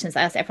set questions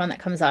I ask everyone that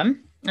comes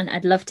on, and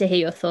I'd love to hear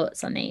your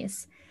thoughts on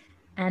these.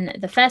 And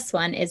the first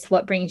one is,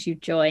 what brings you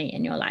joy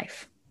in your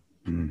life?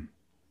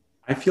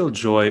 I feel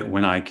joy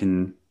when I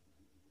can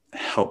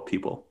help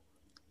people.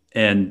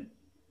 And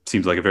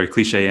seems like a very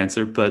cliche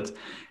answer, but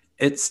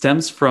it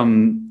stems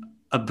from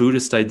a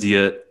Buddhist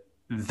idea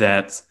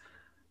that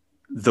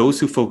those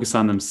who focus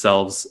on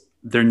themselves,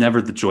 they're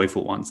never the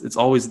joyful ones. It's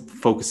always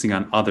focusing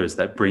on others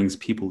that brings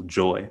people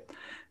joy.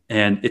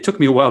 And it took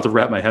me a while to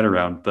wrap my head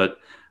around, but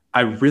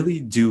I really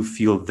do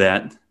feel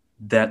that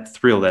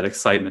thrill, that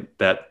excitement,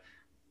 that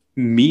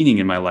meaning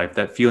in my life,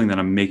 that feeling that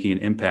I'm making an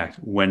impact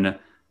when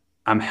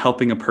I'm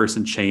helping a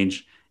person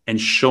change and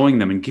showing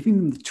them and giving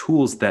them the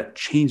tools that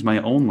change my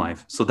own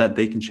life so that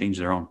they can change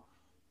their own.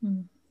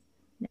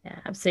 Yeah,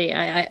 absolutely.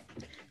 I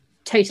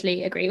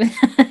totally agree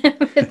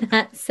with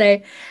that. So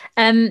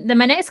then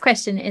my next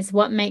question is,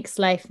 what makes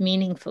life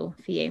meaningful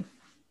for you?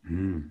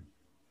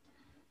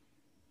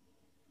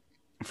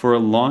 For a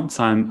long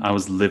time, I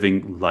was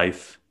living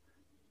life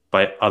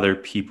by other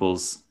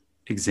people's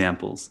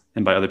examples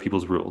and by other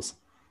people's rules.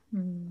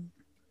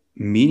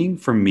 Meaning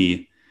for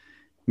me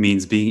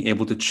means being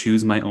able to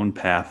choose my own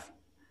path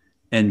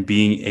and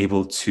being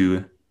able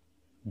to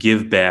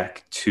give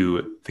back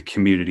to the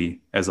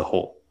community as a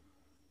whole.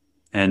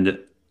 And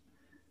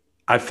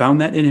I've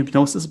found that in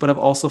hypnosis, but I've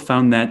also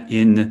found that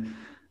in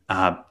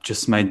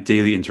just my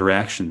daily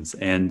interactions.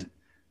 And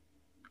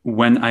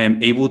when I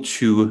am able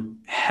to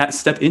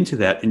step into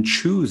that and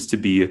choose to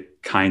be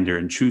kinder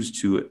and choose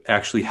to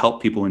actually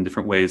help people in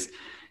different ways,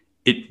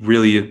 it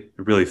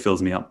really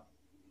fills me up.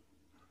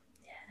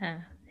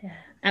 Yeah,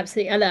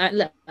 absolutely.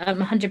 I'm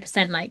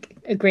 100% like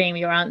agreeing with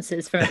your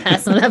answers from a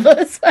personal level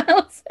as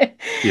well.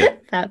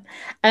 So,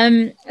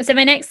 so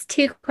my next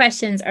two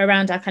questions are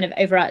around our kind of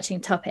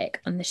overarching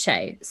topic on the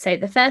show. So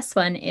the first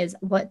one is,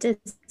 what does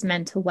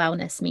mental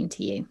wellness mean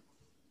to you?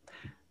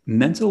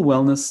 Mental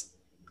wellness,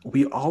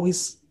 we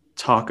always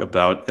talk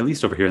about, at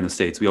least over here in the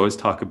States, we always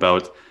talk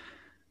about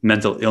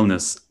mental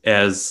illness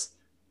as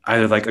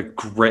either like a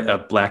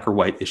black or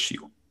white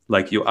issue.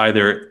 Like you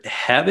either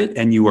have it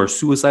and you are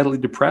suicidally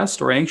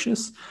depressed or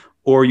anxious,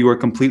 or you are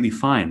completely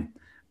fine.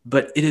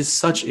 But it is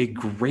such a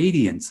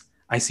gradient.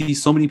 I see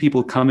so many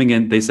people coming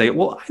in, they say,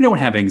 well, I don't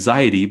have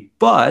anxiety,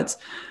 but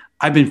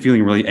I've been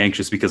feeling really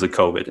anxious because of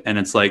COVID. And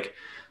it's like,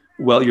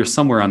 well, you're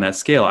somewhere on that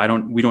scale.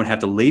 We don't have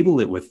to label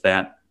it with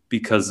that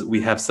because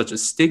we have such a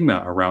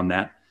stigma around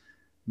that.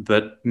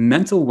 But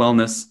mental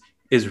wellness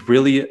is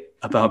really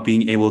about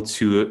being able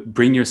to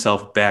bring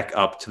yourself back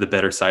up to the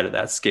better side of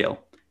that scale.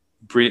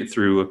 Bring it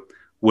through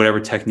whatever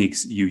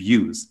techniques you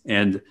use.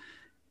 And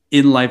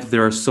in life,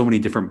 there are so many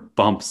different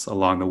bumps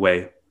along the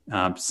way,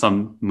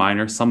 some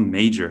minor, some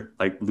major,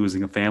 like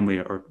losing a family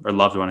or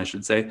loved one, I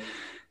should say.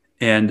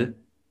 And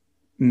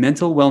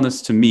mental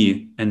wellness to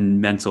me, and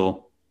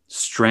mental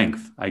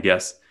strength, I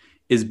guess,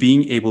 is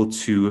being able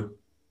to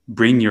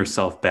bring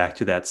yourself back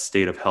to that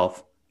state of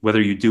health,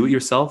 whether you do it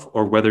yourself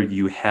or whether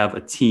you have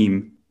a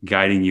team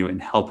guiding you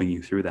and helping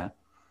you through that.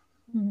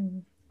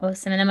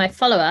 Awesome. And then my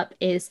follow-up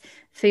is,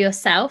 for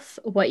yourself,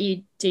 what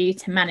you do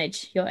to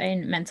manage your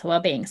own mental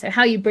well-being. So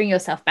how you bring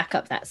yourself back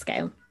up that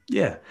scale.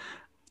 Yeah.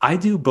 I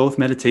do both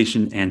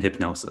meditation and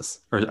hypnosis,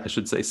 or I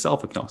should say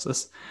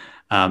self-hypnosis.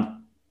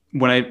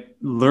 When I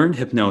learned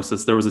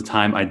hypnosis, there was a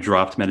time I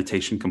dropped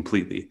meditation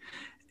completely.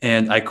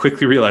 And I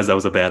quickly realized that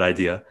was a bad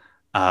idea.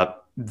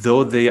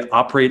 Though they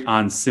operate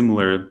on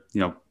similar,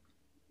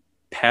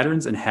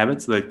 patterns and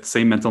habits, like the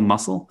same mental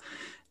muscle,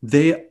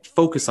 they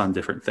focus on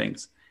different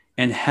things.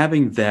 And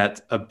having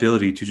that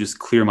ability to just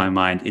clear my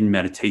mind in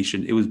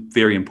meditation, it was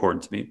very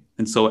important to me.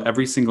 And so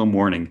every single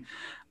morning,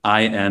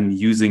 I am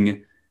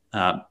using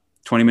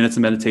 20 minutes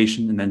of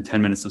meditation and then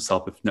 10 minutes of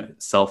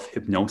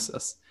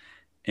self-hypnosis.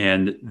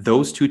 And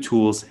those two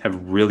tools have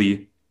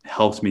really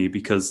helped me,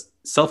 because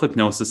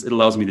self-hypnosis, it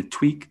allows me to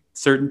tweak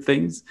certain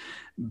things,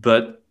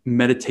 but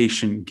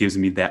meditation gives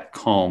me that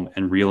calm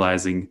and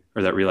realization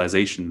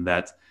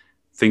that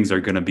things are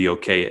going to be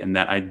okay, and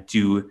that I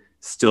do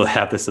still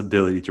have this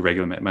ability to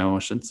regulate my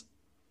emotions.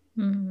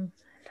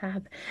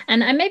 Fab.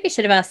 And I maybe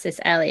should have asked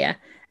this earlier.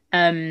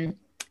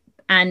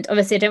 And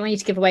obviously I don't want you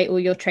to give away all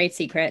your trade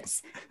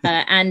secrets.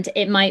 And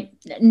it might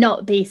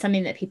not be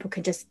something that people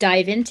could just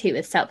dive into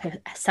with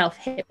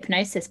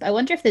self-hypnosis. But I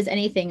wonder if there's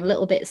anything,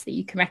 little bits that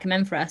you can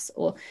recommend for us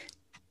or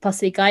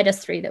possibly guide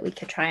us through that we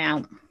could try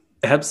out.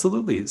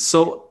 Absolutely.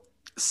 So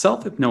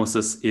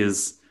self-hypnosis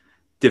is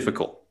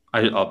difficult.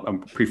 I'll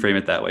preframe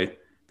it that way,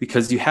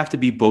 because you have to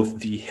be both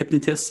the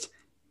hypnotist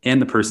and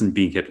the person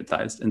being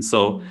hypnotized. And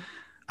so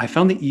I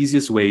found the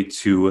easiest way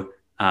to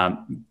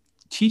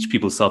teach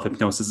people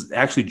self-hypnosis is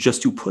actually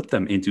just to put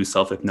them into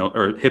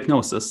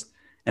hypnosis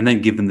and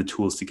then give them the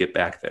tools to get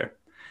back there.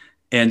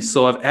 And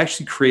so I've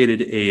actually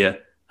created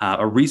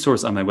a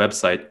resource on my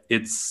website.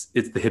 It's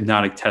the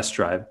Hypnotic Test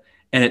Drive,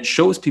 and it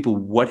shows people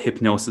what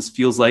hypnosis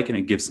feels like, and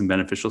it gives some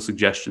beneficial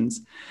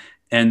suggestions.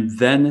 And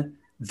then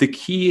the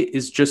key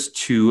is just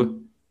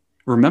to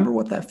remember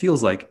what that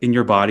feels like in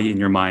your body, in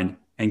your mind,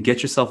 and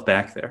get yourself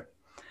back there.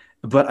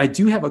 But I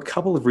do have a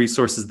couple of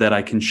resources that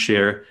I can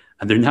share,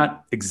 and they're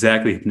not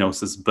exactly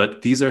hypnosis,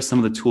 but these are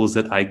some of the tools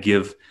that I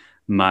give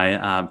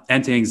my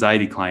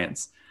anti-anxiety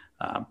clients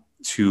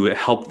to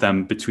help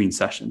them between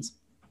sessions.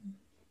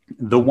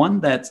 The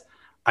one that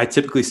I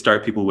typically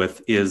start people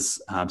with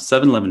is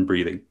 7-11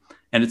 breathing.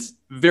 And it's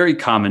very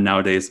common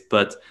nowadays,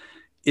 but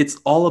it's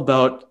all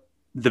about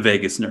the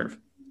vagus nerve.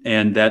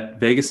 And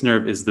that vagus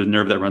nerve is the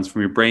nerve that runs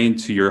from your brain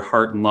to your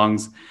heart and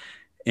lungs.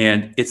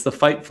 And it's the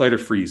fight, flight, or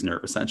freeze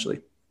nerve,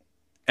 essentially.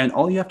 And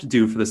all you have to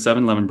do for the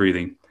 7-11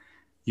 breathing,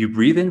 you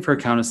breathe in for a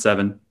count of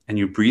 7 and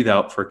you breathe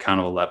out for a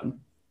count of 11.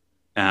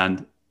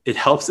 And it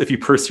helps if you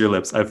purse your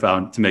lips, I've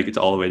found, to make it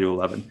all the way to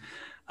 11.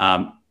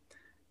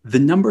 The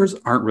numbers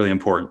aren't really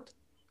important.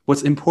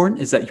 What's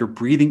important is that you're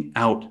breathing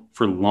out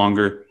for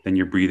longer than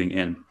you're breathing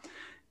in.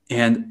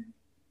 And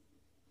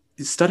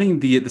studying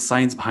the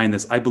science behind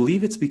this, I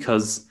believe it's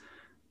because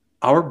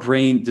our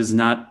brain does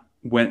not,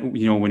 when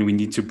we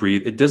need to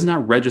breathe, it does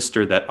not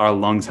register that our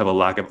lungs have a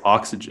lack of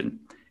oxygen.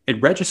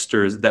 It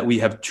registers that we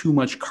have too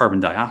much carbon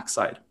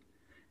dioxide.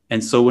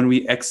 And so when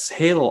we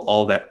exhale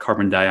all that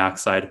carbon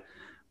dioxide,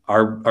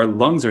 our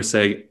lungs are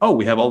saying, oh,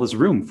 we have all this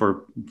room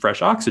for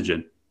fresh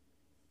oxygen.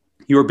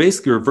 You are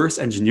basically reverse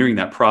engineering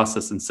that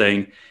process and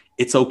saying,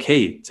 it's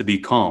okay to be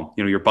calm.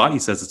 Your body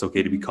says it's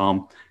okay to be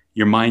calm.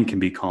 Your mind can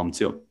be calm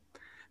too.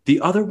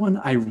 The other one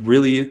I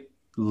really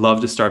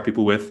love to start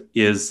people with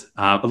is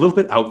a little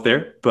bit out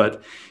there,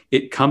 but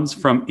it comes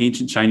from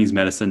ancient Chinese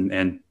medicine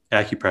and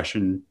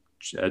acupressure,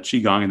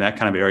 qigong, and that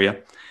kind of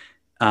area.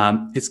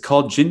 It's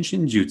called Jin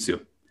Shin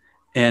Jutsu.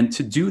 And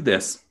to do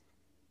this,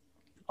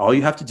 all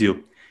you have to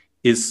do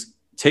is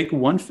take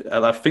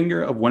a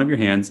finger of one of your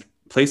hands,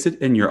 place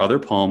it in your other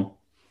palm,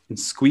 and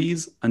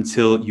squeeze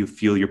until you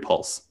feel your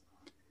pulse.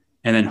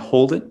 And then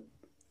hold it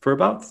for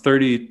about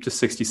 30 to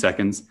 60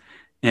 seconds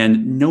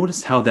and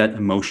notice how that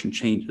emotion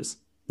changes.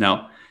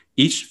 Now,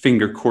 each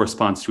finger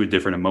corresponds to a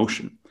different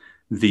emotion.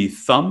 The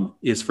thumb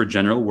is for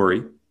general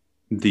worry.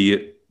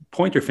 The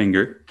pointer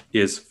finger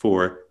is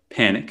for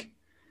panic.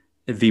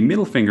 The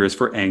middle finger is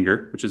for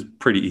anger, which is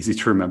pretty easy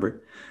to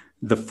remember.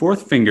 The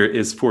fourth finger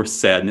is for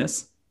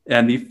sadness.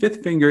 And the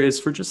fifth finger is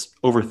for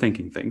just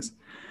overthinking things.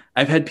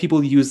 I've had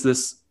people use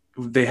this.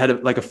 They had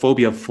a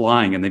phobia of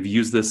flying, and they've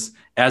used this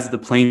as the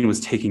plane was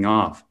taking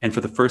off. And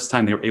for the first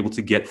time, they were able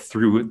to get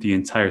through the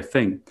entire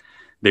thing.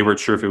 They weren't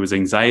sure if it was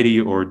anxiety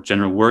or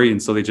general worry.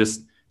 And so they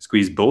just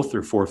squeezed both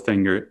their fourth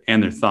finger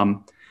and their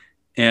thumb.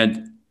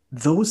 And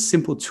those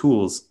simple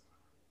tools,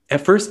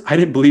 at first, I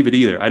didn't believe it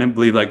either. I didn't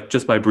believe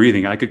just by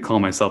breathing, I could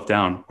calm myself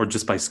down, or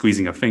just by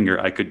squeezing a finger,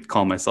 I could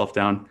calm myself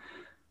down.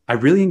 I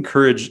really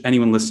encourage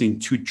anyone listening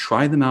to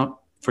try them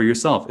out for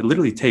yourself. It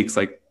literally takes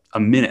like a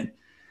minute.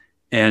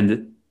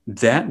 And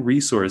that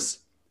resource,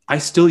 I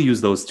still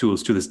use those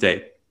tools to this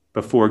day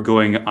before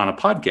going on a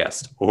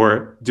podcast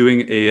or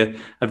doing a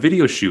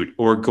video shoot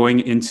or going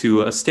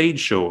into a stage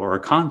show or a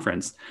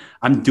conference.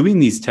 I'm doing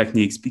these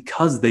techniques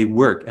because they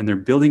work and they're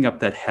building up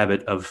that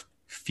habit of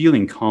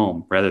feeling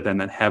calm rather than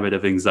that habit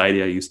of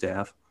anxiety I used to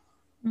have.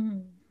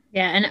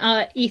 Yeah, and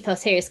our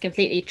ethos here is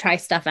completely try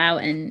stuff out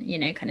and,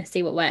 kind of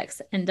see what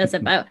works and does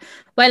about.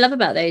 What I love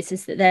about those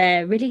is that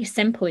they're really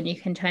simple and you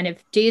can kind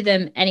of do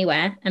them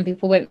anywhere and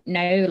people won't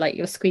know like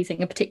you're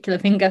squeezing a particular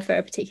finger for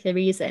a particular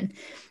reason.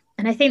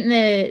 And I think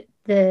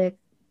the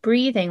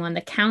breathing one,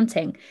 the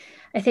counting,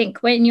 I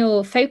think when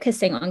you're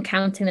focusing on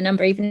counting the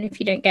number, even if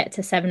you don't get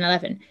to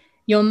 7-11,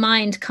 your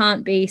mind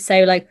can't be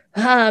so like,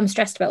 I'm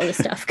stressed about all this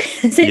stuff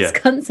because it's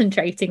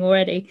concentrating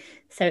already.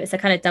 So it's a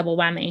kind of double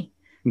whammy.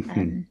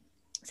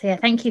 So yeah,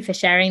 thank you for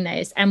sharing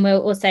those. And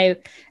we'll also,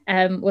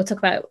 we'll talk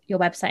about your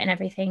website and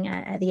everything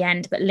at the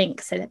end, but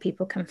link so that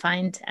people can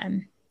find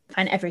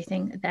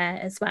everything there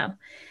as well.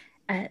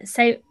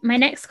 So my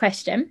next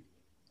question,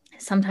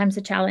 sometimes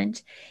a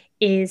challenge,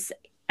 is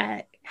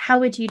how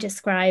would you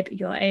describe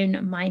your own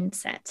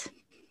mindset?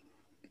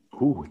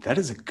 Ooh, that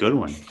is a good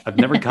one. I've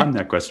never gotten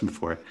that question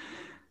before.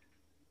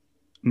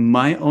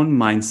 My own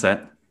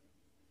mindset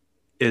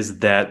is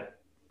that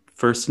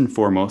first and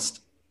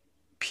foremost,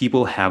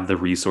 people have the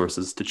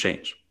resources to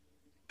change.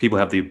 People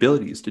have the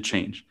abilities to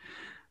change.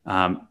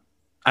 I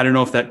don't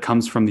know if that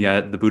comes from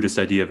the Buddhist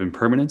idea of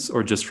impermanence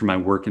or just from my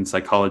work in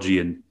psychology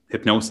and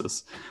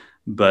hypnosis,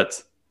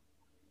 but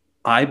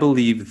I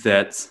believe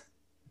that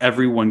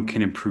everyone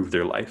can improve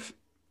their life.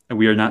 And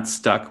we are not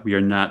stuck. We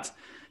are not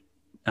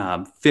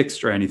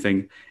fixed or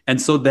anything.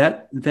 And so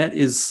that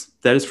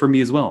is for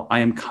me as well. I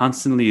am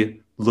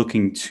constantly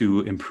looking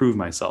to improve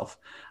myself.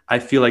 I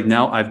feel like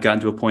now I've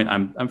gotten to a point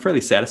I'm fairly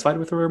satisfied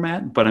with where I'm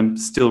at, but I'm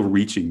still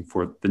reaching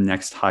for the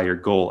next higher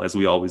goal, as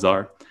we always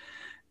are.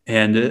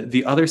 And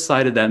the other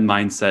side of that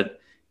mindset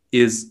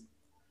is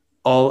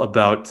all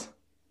about,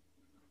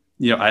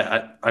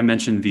 I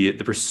mentioned the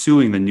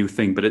pursuing the new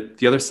thing, but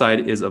the other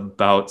side is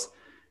about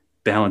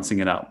balancing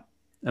it out,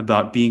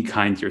 about being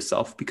kind to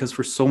yourself. Because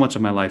for so much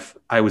of my life,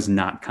 I was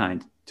not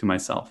kind to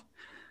myself.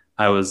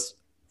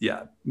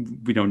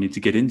 We don't need to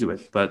get into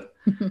it, but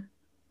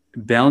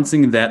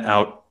balancing that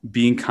out,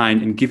 being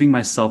kind and giving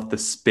myself the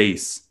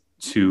space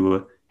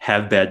to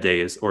have bad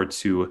days or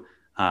to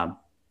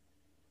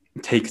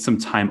take some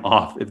time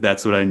off if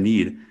that's what I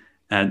need.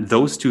 And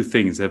those two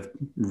things have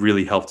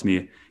really helped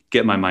me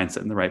get my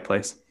mindset in the right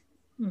place.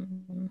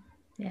 Mm-hmm.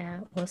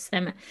 Yeah,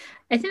 awesome.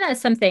 I think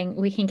that's something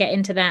we can get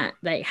into, that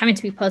like having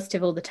to be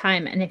positive all the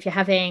time. And if you're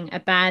having a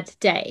bad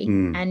day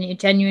and you're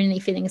genuinely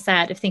feeling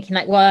sad, of thinking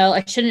like, well,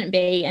 I shouldn't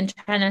be, and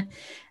trying to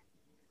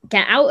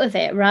get out of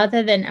it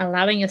rather than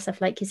allowing yourself,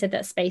 like you said,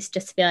 that space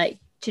just to be like,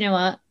 do you know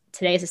what?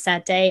 Today's a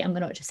sad day. I'm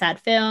going to watch a sad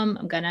film.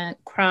 I'm going to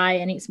cry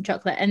and eat some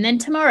chocolate. And then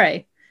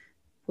tomorrow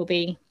will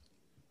be,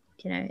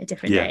 a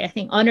different day. I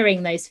think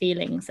honoring those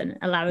feelings and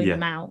allowing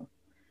them out.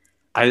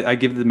 I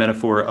give the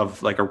metaphor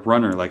of like a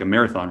runner, like a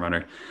marathon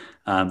runner.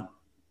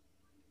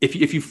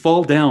 If you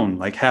fall down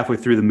like halfway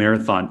through the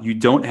marathon, you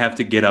don't have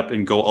to get up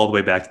and go all the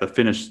way back to the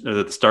finish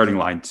or the starting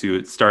line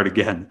to start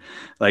again.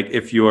 Like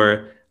if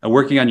you're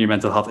working on your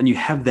mental health and you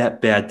have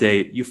that bad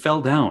day, you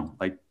fell down,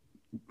 like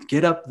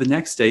get up the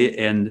next day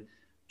and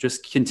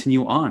just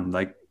continue on.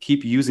 Like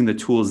keep using the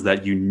tools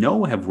that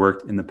have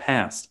worked in the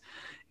past.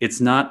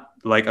 It's not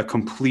like a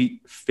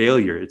complete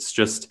failure. It's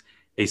just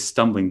a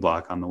stumbling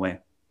block on the way.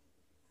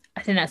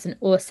 I think that's an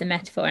awesome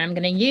metaphor. And I'm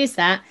going to use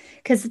that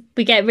because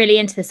we get really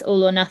into this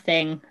all or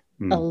nothing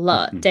a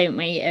lot, don't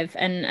we?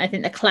 And I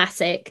think the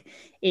classic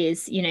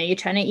is, you're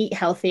trying to eat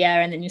healthier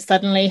and then you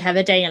suddenly have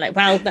a day and you're like,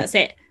 well, that's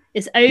it.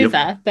 It's over.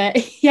 Yep.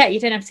 But yeah, you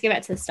don't have to go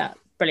back to the start.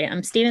 Brilliant.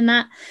 I'm stealing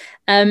that.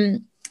 So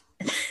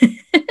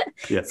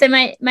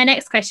my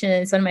next question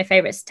is one of my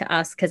favorites to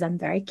ask because I'm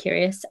very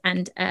curious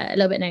and a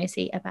little bit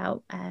nosy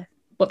about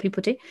what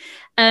people do.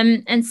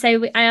 And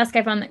so I ask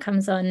everyone that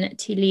comes on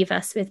to leave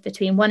us with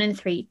between 1 and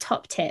 3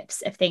 top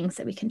tips of things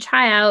that we can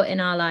try out in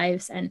our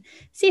lives and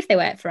see if they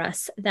work for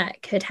us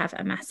that could have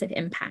a massive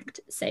impact.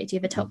 So do you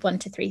have a top 1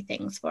 to 3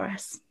 things for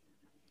us?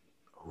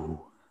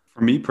 Ooh.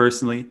 For me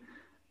personally,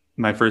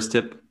 my first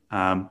tip,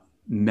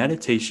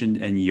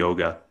 meditation and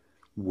yoga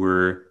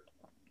were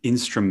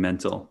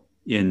instrumental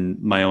in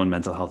my own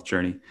mental health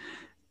journey.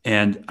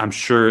 And I'm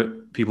sure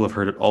people have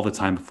heard it all the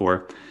time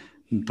before,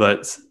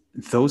 but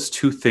those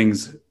two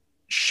things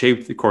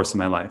shaped the course of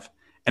my life.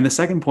 And the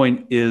second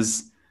point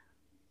is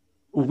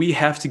we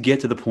have to get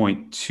to the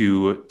point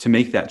to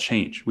make that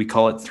change. We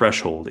call it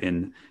threshold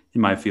in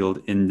my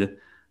field. And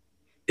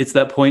it's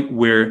that point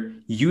where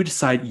you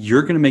decide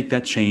you're going to make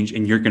that change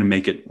and you're going to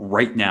make it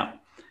right now.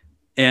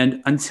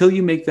 And until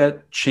you make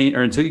that change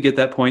or until you get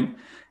that point,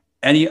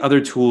 any other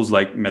tools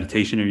like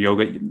meditation or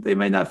yoga, they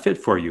might not fit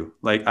for you.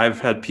 Like I've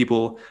had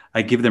people,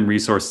 I give them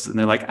resources and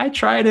they're like, I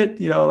tried it,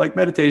 like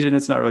meditation,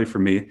 it's not really for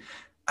me.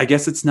 I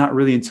guess it's not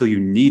really until you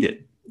need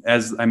it.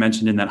 As I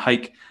mentioned in that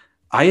hike,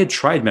 I had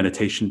tried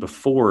meditation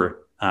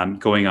before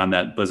going on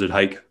that blizzard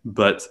hike.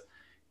 But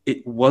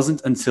it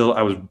wasn't until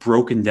I was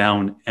broken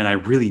down and I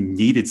really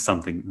needed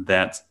something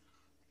that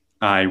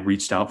I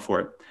reached out for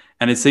it.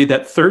 And I'd say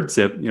that third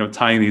tip,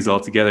 tying these all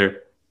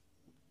together,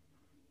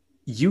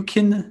 you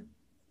can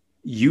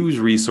use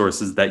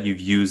resources that you've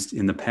used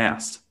in the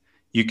past.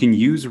 You can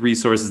use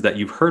resources that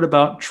you've heard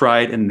about,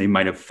 tried, and they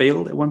might have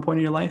failed at one point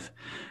in your life,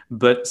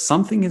 but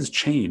something has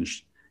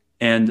changed.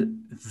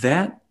 And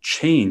that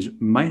change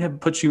might have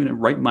put you in a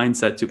right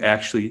mindset to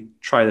actually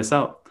try this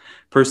out.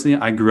 Personally,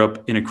 I grew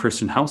up in a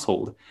Christian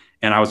household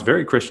and I was a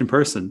very Christian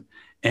person.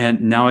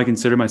 And now I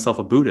consider myself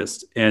a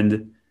Buddhist.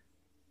 And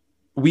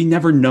we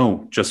never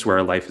know just where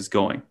our life is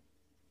going.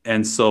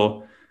 And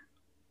so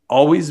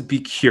always be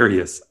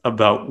curious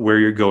about where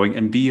you're going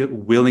and be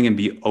willing and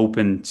be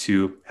open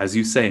to, as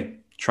you say,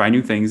 try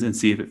new things and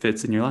see if it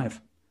fits in your life.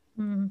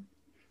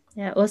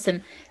 Yeah,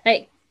 awesome.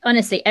 Like,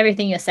 honestly,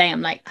 everything you're saying,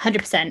 I'm like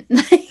 100%.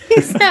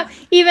 So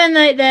even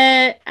like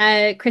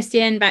the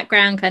Christian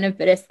background, kind of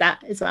Buddhist,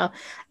 that as well.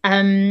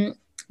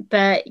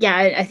 But yeah,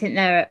 I think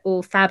they're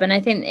all fab. And I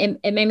think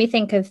it made me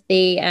think of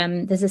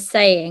there's a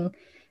saying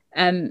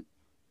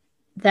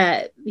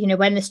that,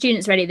 when the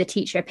student's ready, the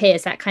teacher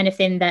appears, that kind of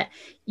thing, that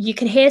you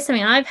can hear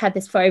something. I've had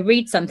this before. I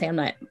read something, I'm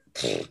like,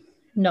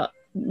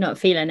 not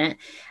feeling it.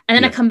 And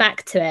then I come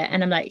back to it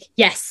and I'm like,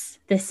 yes,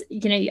 this, I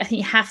think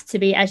you have to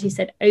be, as you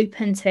said,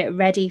 open to it,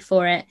 ready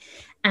for it.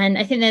 And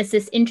I think there's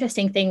this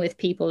interesting thing with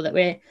people that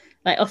we're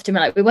like, often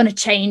we're like, we want to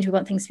change, we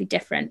want things to be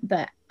different,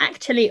 but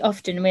actually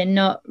often we're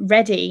not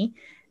ready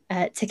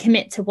to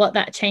commit to what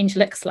that change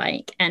looks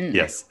like and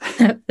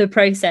the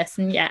process.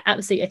 And yeah,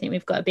 absolutely. I think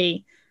we've got to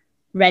be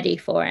ready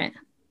for it.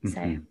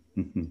 So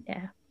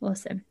yeah,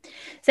 awesome.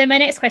 So my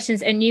next question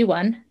is a new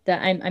one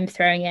that I'm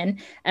throwing in.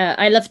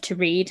 I love to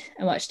read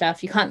and watch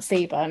stuff. You can't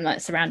see, but I'm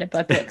like surrounded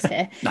by books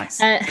here. Nice.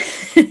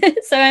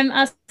 So I'm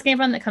asking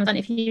everyone that comes on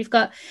if you've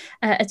got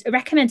a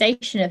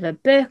recommendation of a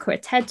book or a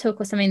TED talk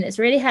or something that's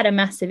really had a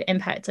massive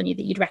impact on you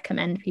that you'd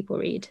recommend people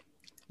read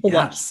or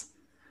watch.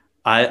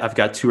 I've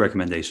got two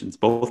recommendations,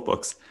 both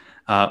books.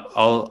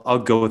 I'll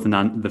go with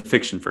the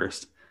fiction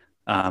first.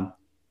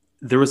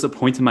 There was a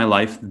point in my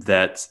life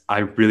that I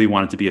really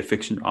wanted to be a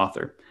fiction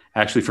author.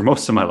 Actually, for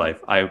most of my life,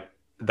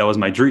 that was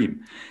my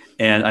dream.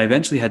 And I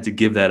eventually had to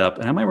give that up.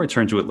 And I might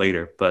return to it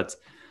later. But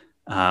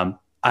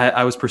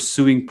I was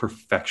pursuing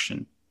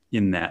perfection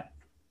in that.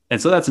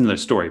 And so that's another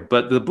story.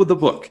 But the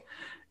book,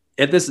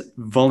 at this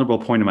vulnerable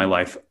point in my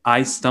life,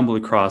 I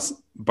stumbled across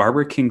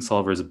Barbara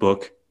Kingsolver's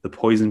book, The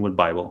Poisonwood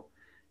Bible.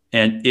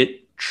 And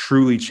it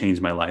truly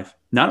changed my life.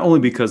 Not only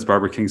because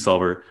Barbara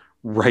Kingsolver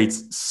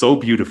writes so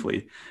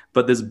beautifully,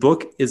 but this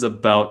book is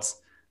about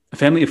a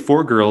family of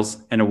 4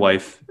 girls and a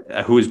wife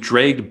who is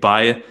dragged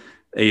by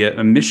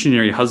a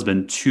missionary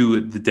husband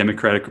to the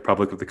Democratic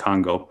Republic of the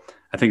Congo.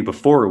 I think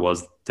before it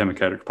was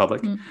Democratic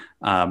Republic.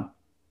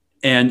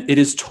 And it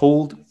is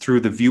told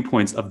through the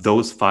viewpoints of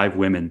those 5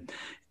 women.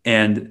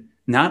 And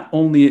not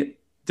only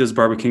does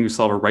Barbara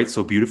Kingsolver write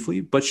so beautifully,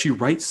 but she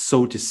writes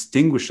so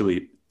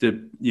distinguishably,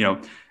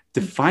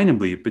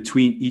 definably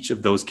between each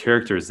of those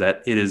characters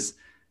that it is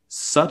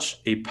such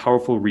a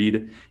powerful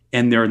read.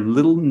 And there are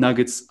little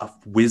nuggets of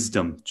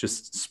wisdom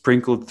just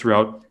sprinkled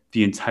throughout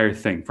the entire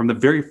thing. From the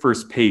very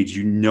first page,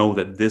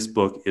 that this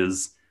book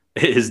is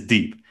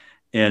deep.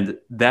 And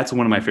that's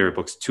one of my favorite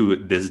books to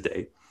this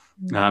day.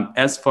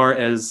 As far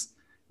as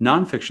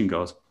nonfiction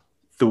goes,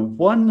 the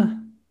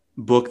one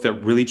book that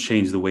really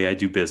changed the way I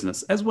do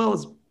business, as well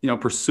as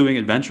pursuing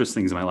adventurous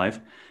things in my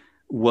life,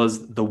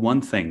 was The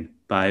One Thing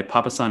by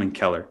Papasan and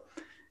Keller.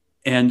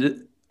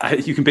 And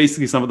you can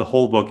basically sum up the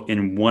whole book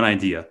in one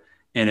idea.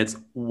 And it's,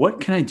 what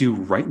can I do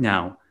right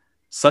now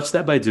such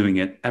that by doing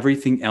it,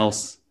 everything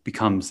else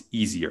becomes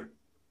easier?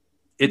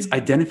 It's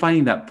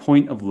identifying that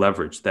point of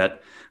leverage,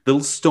 that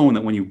little stone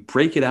that when you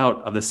break it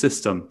out of the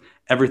system,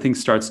 everything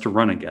starts to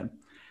run again.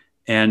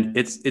 And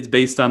it's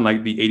based on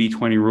like the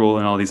 80-20 rule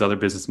and all these other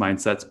business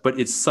mindsets, but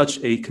it's such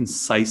a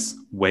concise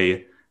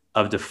way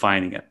of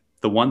defining it.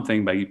 The One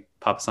Thing by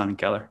Papasan and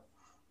Keller.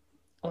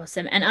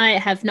 Awesome. And I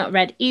have not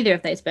read either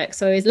of those books,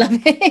 so I always love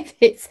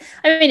it.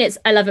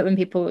 I love it when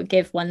people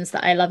give ones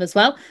that I love as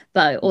well,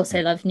 but I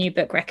also love new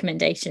book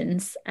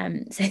recommendations.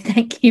 So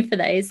thank you for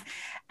those.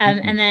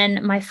 And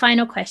then my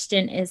final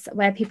question is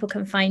where people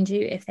can find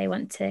you if they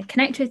want to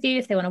connect with you,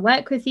 if they want to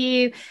work with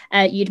you.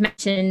 You'd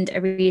mentioned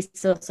a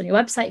resource on your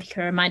website. If you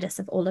can remind us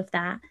of all of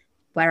that,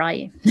 where are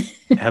you?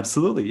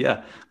 Absolutely.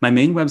 Yeah. My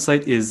main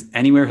website is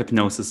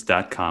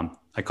anywherehypnosis.com.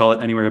 I call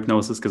it Anywhere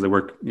Hypnosis because I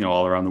work,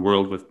 all around the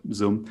world with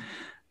Zoom.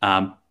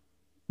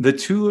 The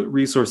 2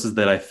 resources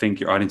that I think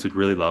your audience would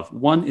really love.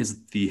 One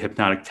is the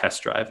Hypnotic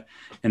Test Drive,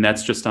 and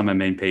that's just on my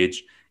main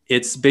page.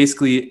 It's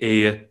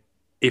basically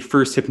a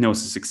first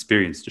hypnosis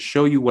experience to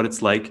show you what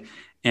it's like.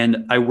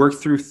 And I work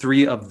through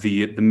 3 of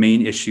the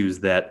main issues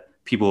that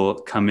people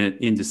come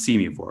in to see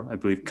me for. I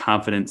believe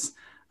confidence,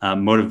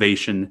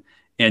 motivation,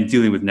 and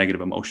dealing with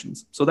negative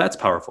emotions. So that's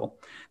powerful.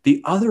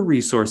 The other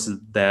resources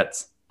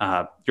that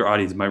your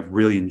audience might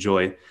really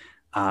enjoy,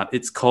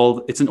 it's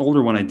an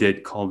older one I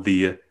did called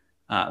the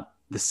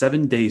the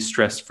 7-day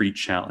stress-free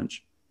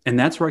challenge. And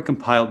that's where I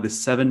compiled the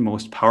 7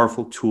 most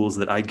powerful tools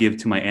that I give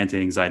to my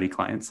anti-anxiety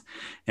clients.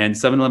 And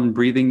 7-Eleven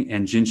breathing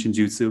and Jin Shin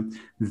Jutsu,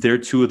 they're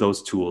 2 of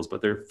those tools,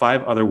 but there are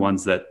 5 other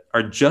ones that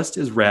are just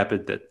as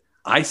rapid that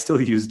I still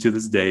use to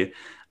this day.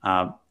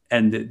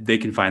 And they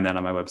can find that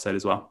on my website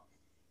as well.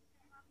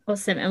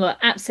 Awesome. And we'll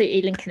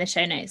absolutely link in the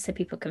show notes so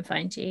people can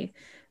find you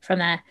from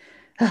there.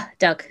 Oh,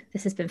 Doug,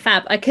 this has been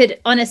fab. I could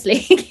honestly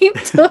keep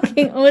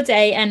talking all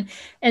day,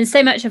 and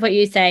so much of what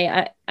you say,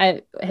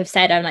 I have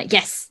said, I'm like,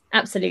 yes,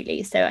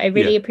 absolutely. So I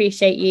really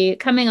appreciate you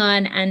coming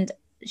on and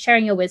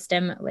sharing your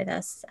wisdom with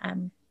us.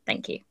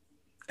 Thank you.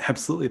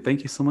 Absolutely.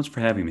 Thank you so much for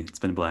having me. It's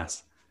been a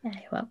blast. Yeah,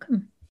 you're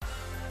welcome.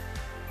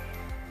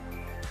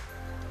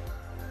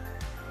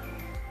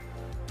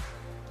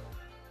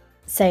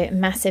 So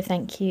massive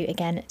thank you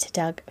again to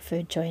Doug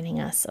for joining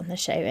us on the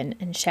show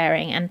and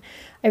sharing. And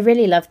I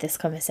really love this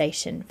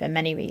conversation for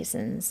many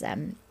reasons.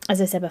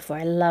 As I said before,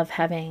 I love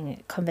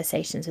having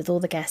conversations with all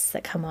the guests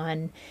that come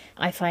on.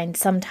 I find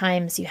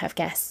sometimes you have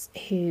guests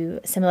who,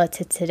 similar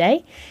to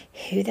today,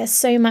 who there's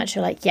so much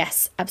you're like,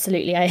 yes,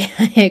 absolutely, I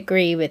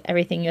agree with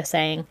everything you're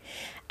saying.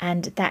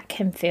 And that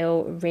can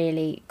feel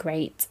really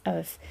great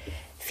of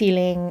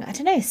feeling, I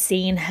don't know,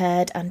 seen,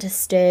 heard,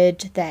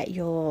 understood, that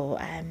you're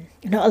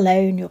not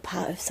alone, you're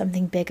part of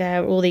something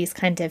bigger, all these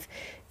kind of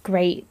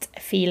great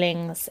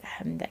feelings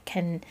that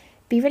can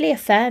be really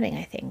affirming,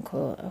 I think,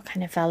 or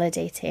kind of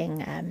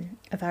validating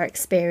of our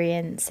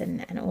experience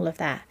and all of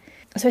that.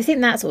 So I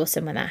think that's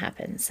awesome when that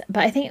happens.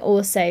 But I think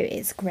also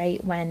it's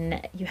great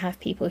when you have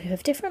people who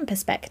have different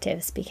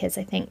perspectives, because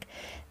I think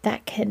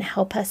that can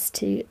help us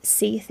to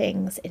see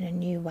things in a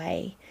new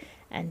way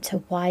and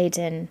to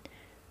widen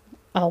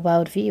our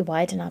worldview,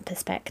 widen our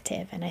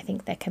perspective. And I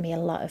think there can be a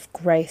lot of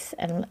growth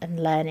and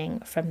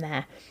learning from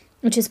there,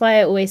 which is why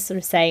I always sort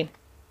of say,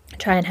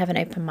 try and have an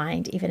open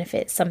mind, even if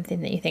it's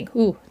something that you think,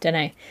 ooh, don't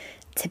know,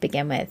 to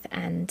begin with.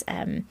 And,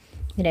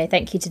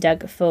 thank you to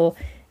Doug for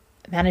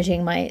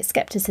managing my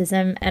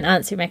skepticism and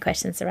answering my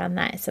questions around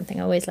that. Is something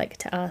I always like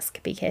to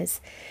ask,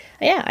 because,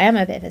 I am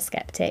a bit of a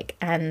skeptic.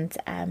 And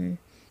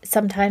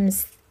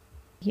sometimes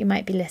you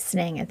might be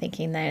listening and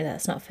thinking, no,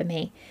 that's not for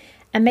me.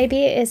 And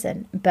maybe it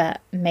isn't,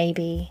 but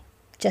maybe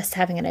just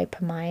having an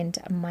open mind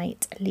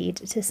might lead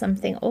to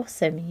something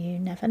awesome. You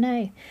never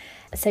know.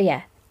 So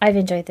yeah, I've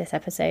enjoyed this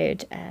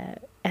episode.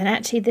 And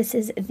actually, this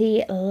is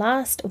the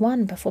last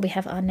one before we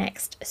have our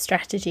next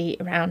strategy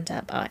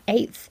roundup, our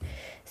 8th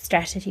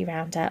strategy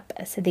roundup.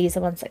 So these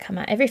are ones that come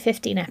out every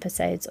 15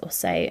 episodes or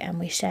so, and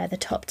we share the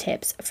top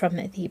tips from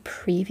the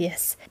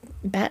previous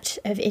batch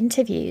of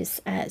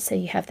interviews. So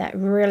you have that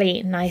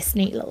really nice,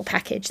 neat little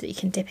package that you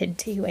can dip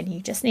into when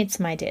you just need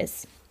some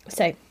ideas.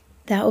 So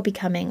that will be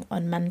coming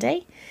on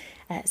Monday.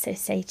 So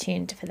stay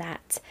tuned for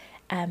that.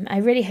 I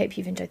really hope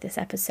you've enjoyed this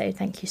episode.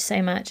 Thank you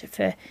so much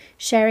for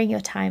sharing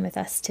your time with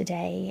us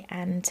today.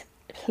 And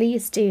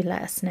please do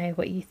let us know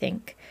what you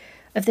think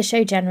of the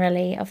show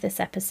generally, of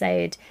this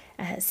episode.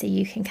 So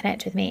you can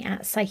connect with me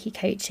at Psyche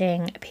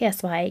Coaching,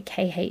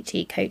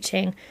 PSYKHE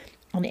Coaching,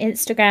 on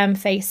Instagram,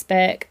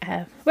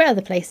 Facebook, we're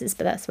other places,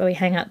 but that's where we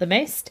hang out the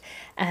most.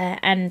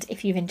 And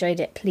if you've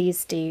enjoyed it,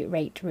 please do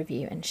rate,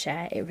 review and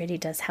share. It really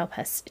does help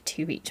us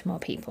to reach more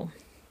people.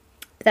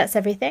 But that's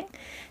everything.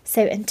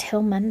 So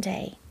until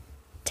Monday,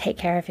 take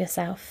care of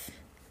yourself,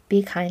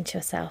 be kind to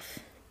yourself,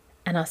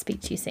 and I'll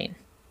speak to you soon.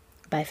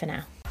 Bye for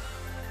now.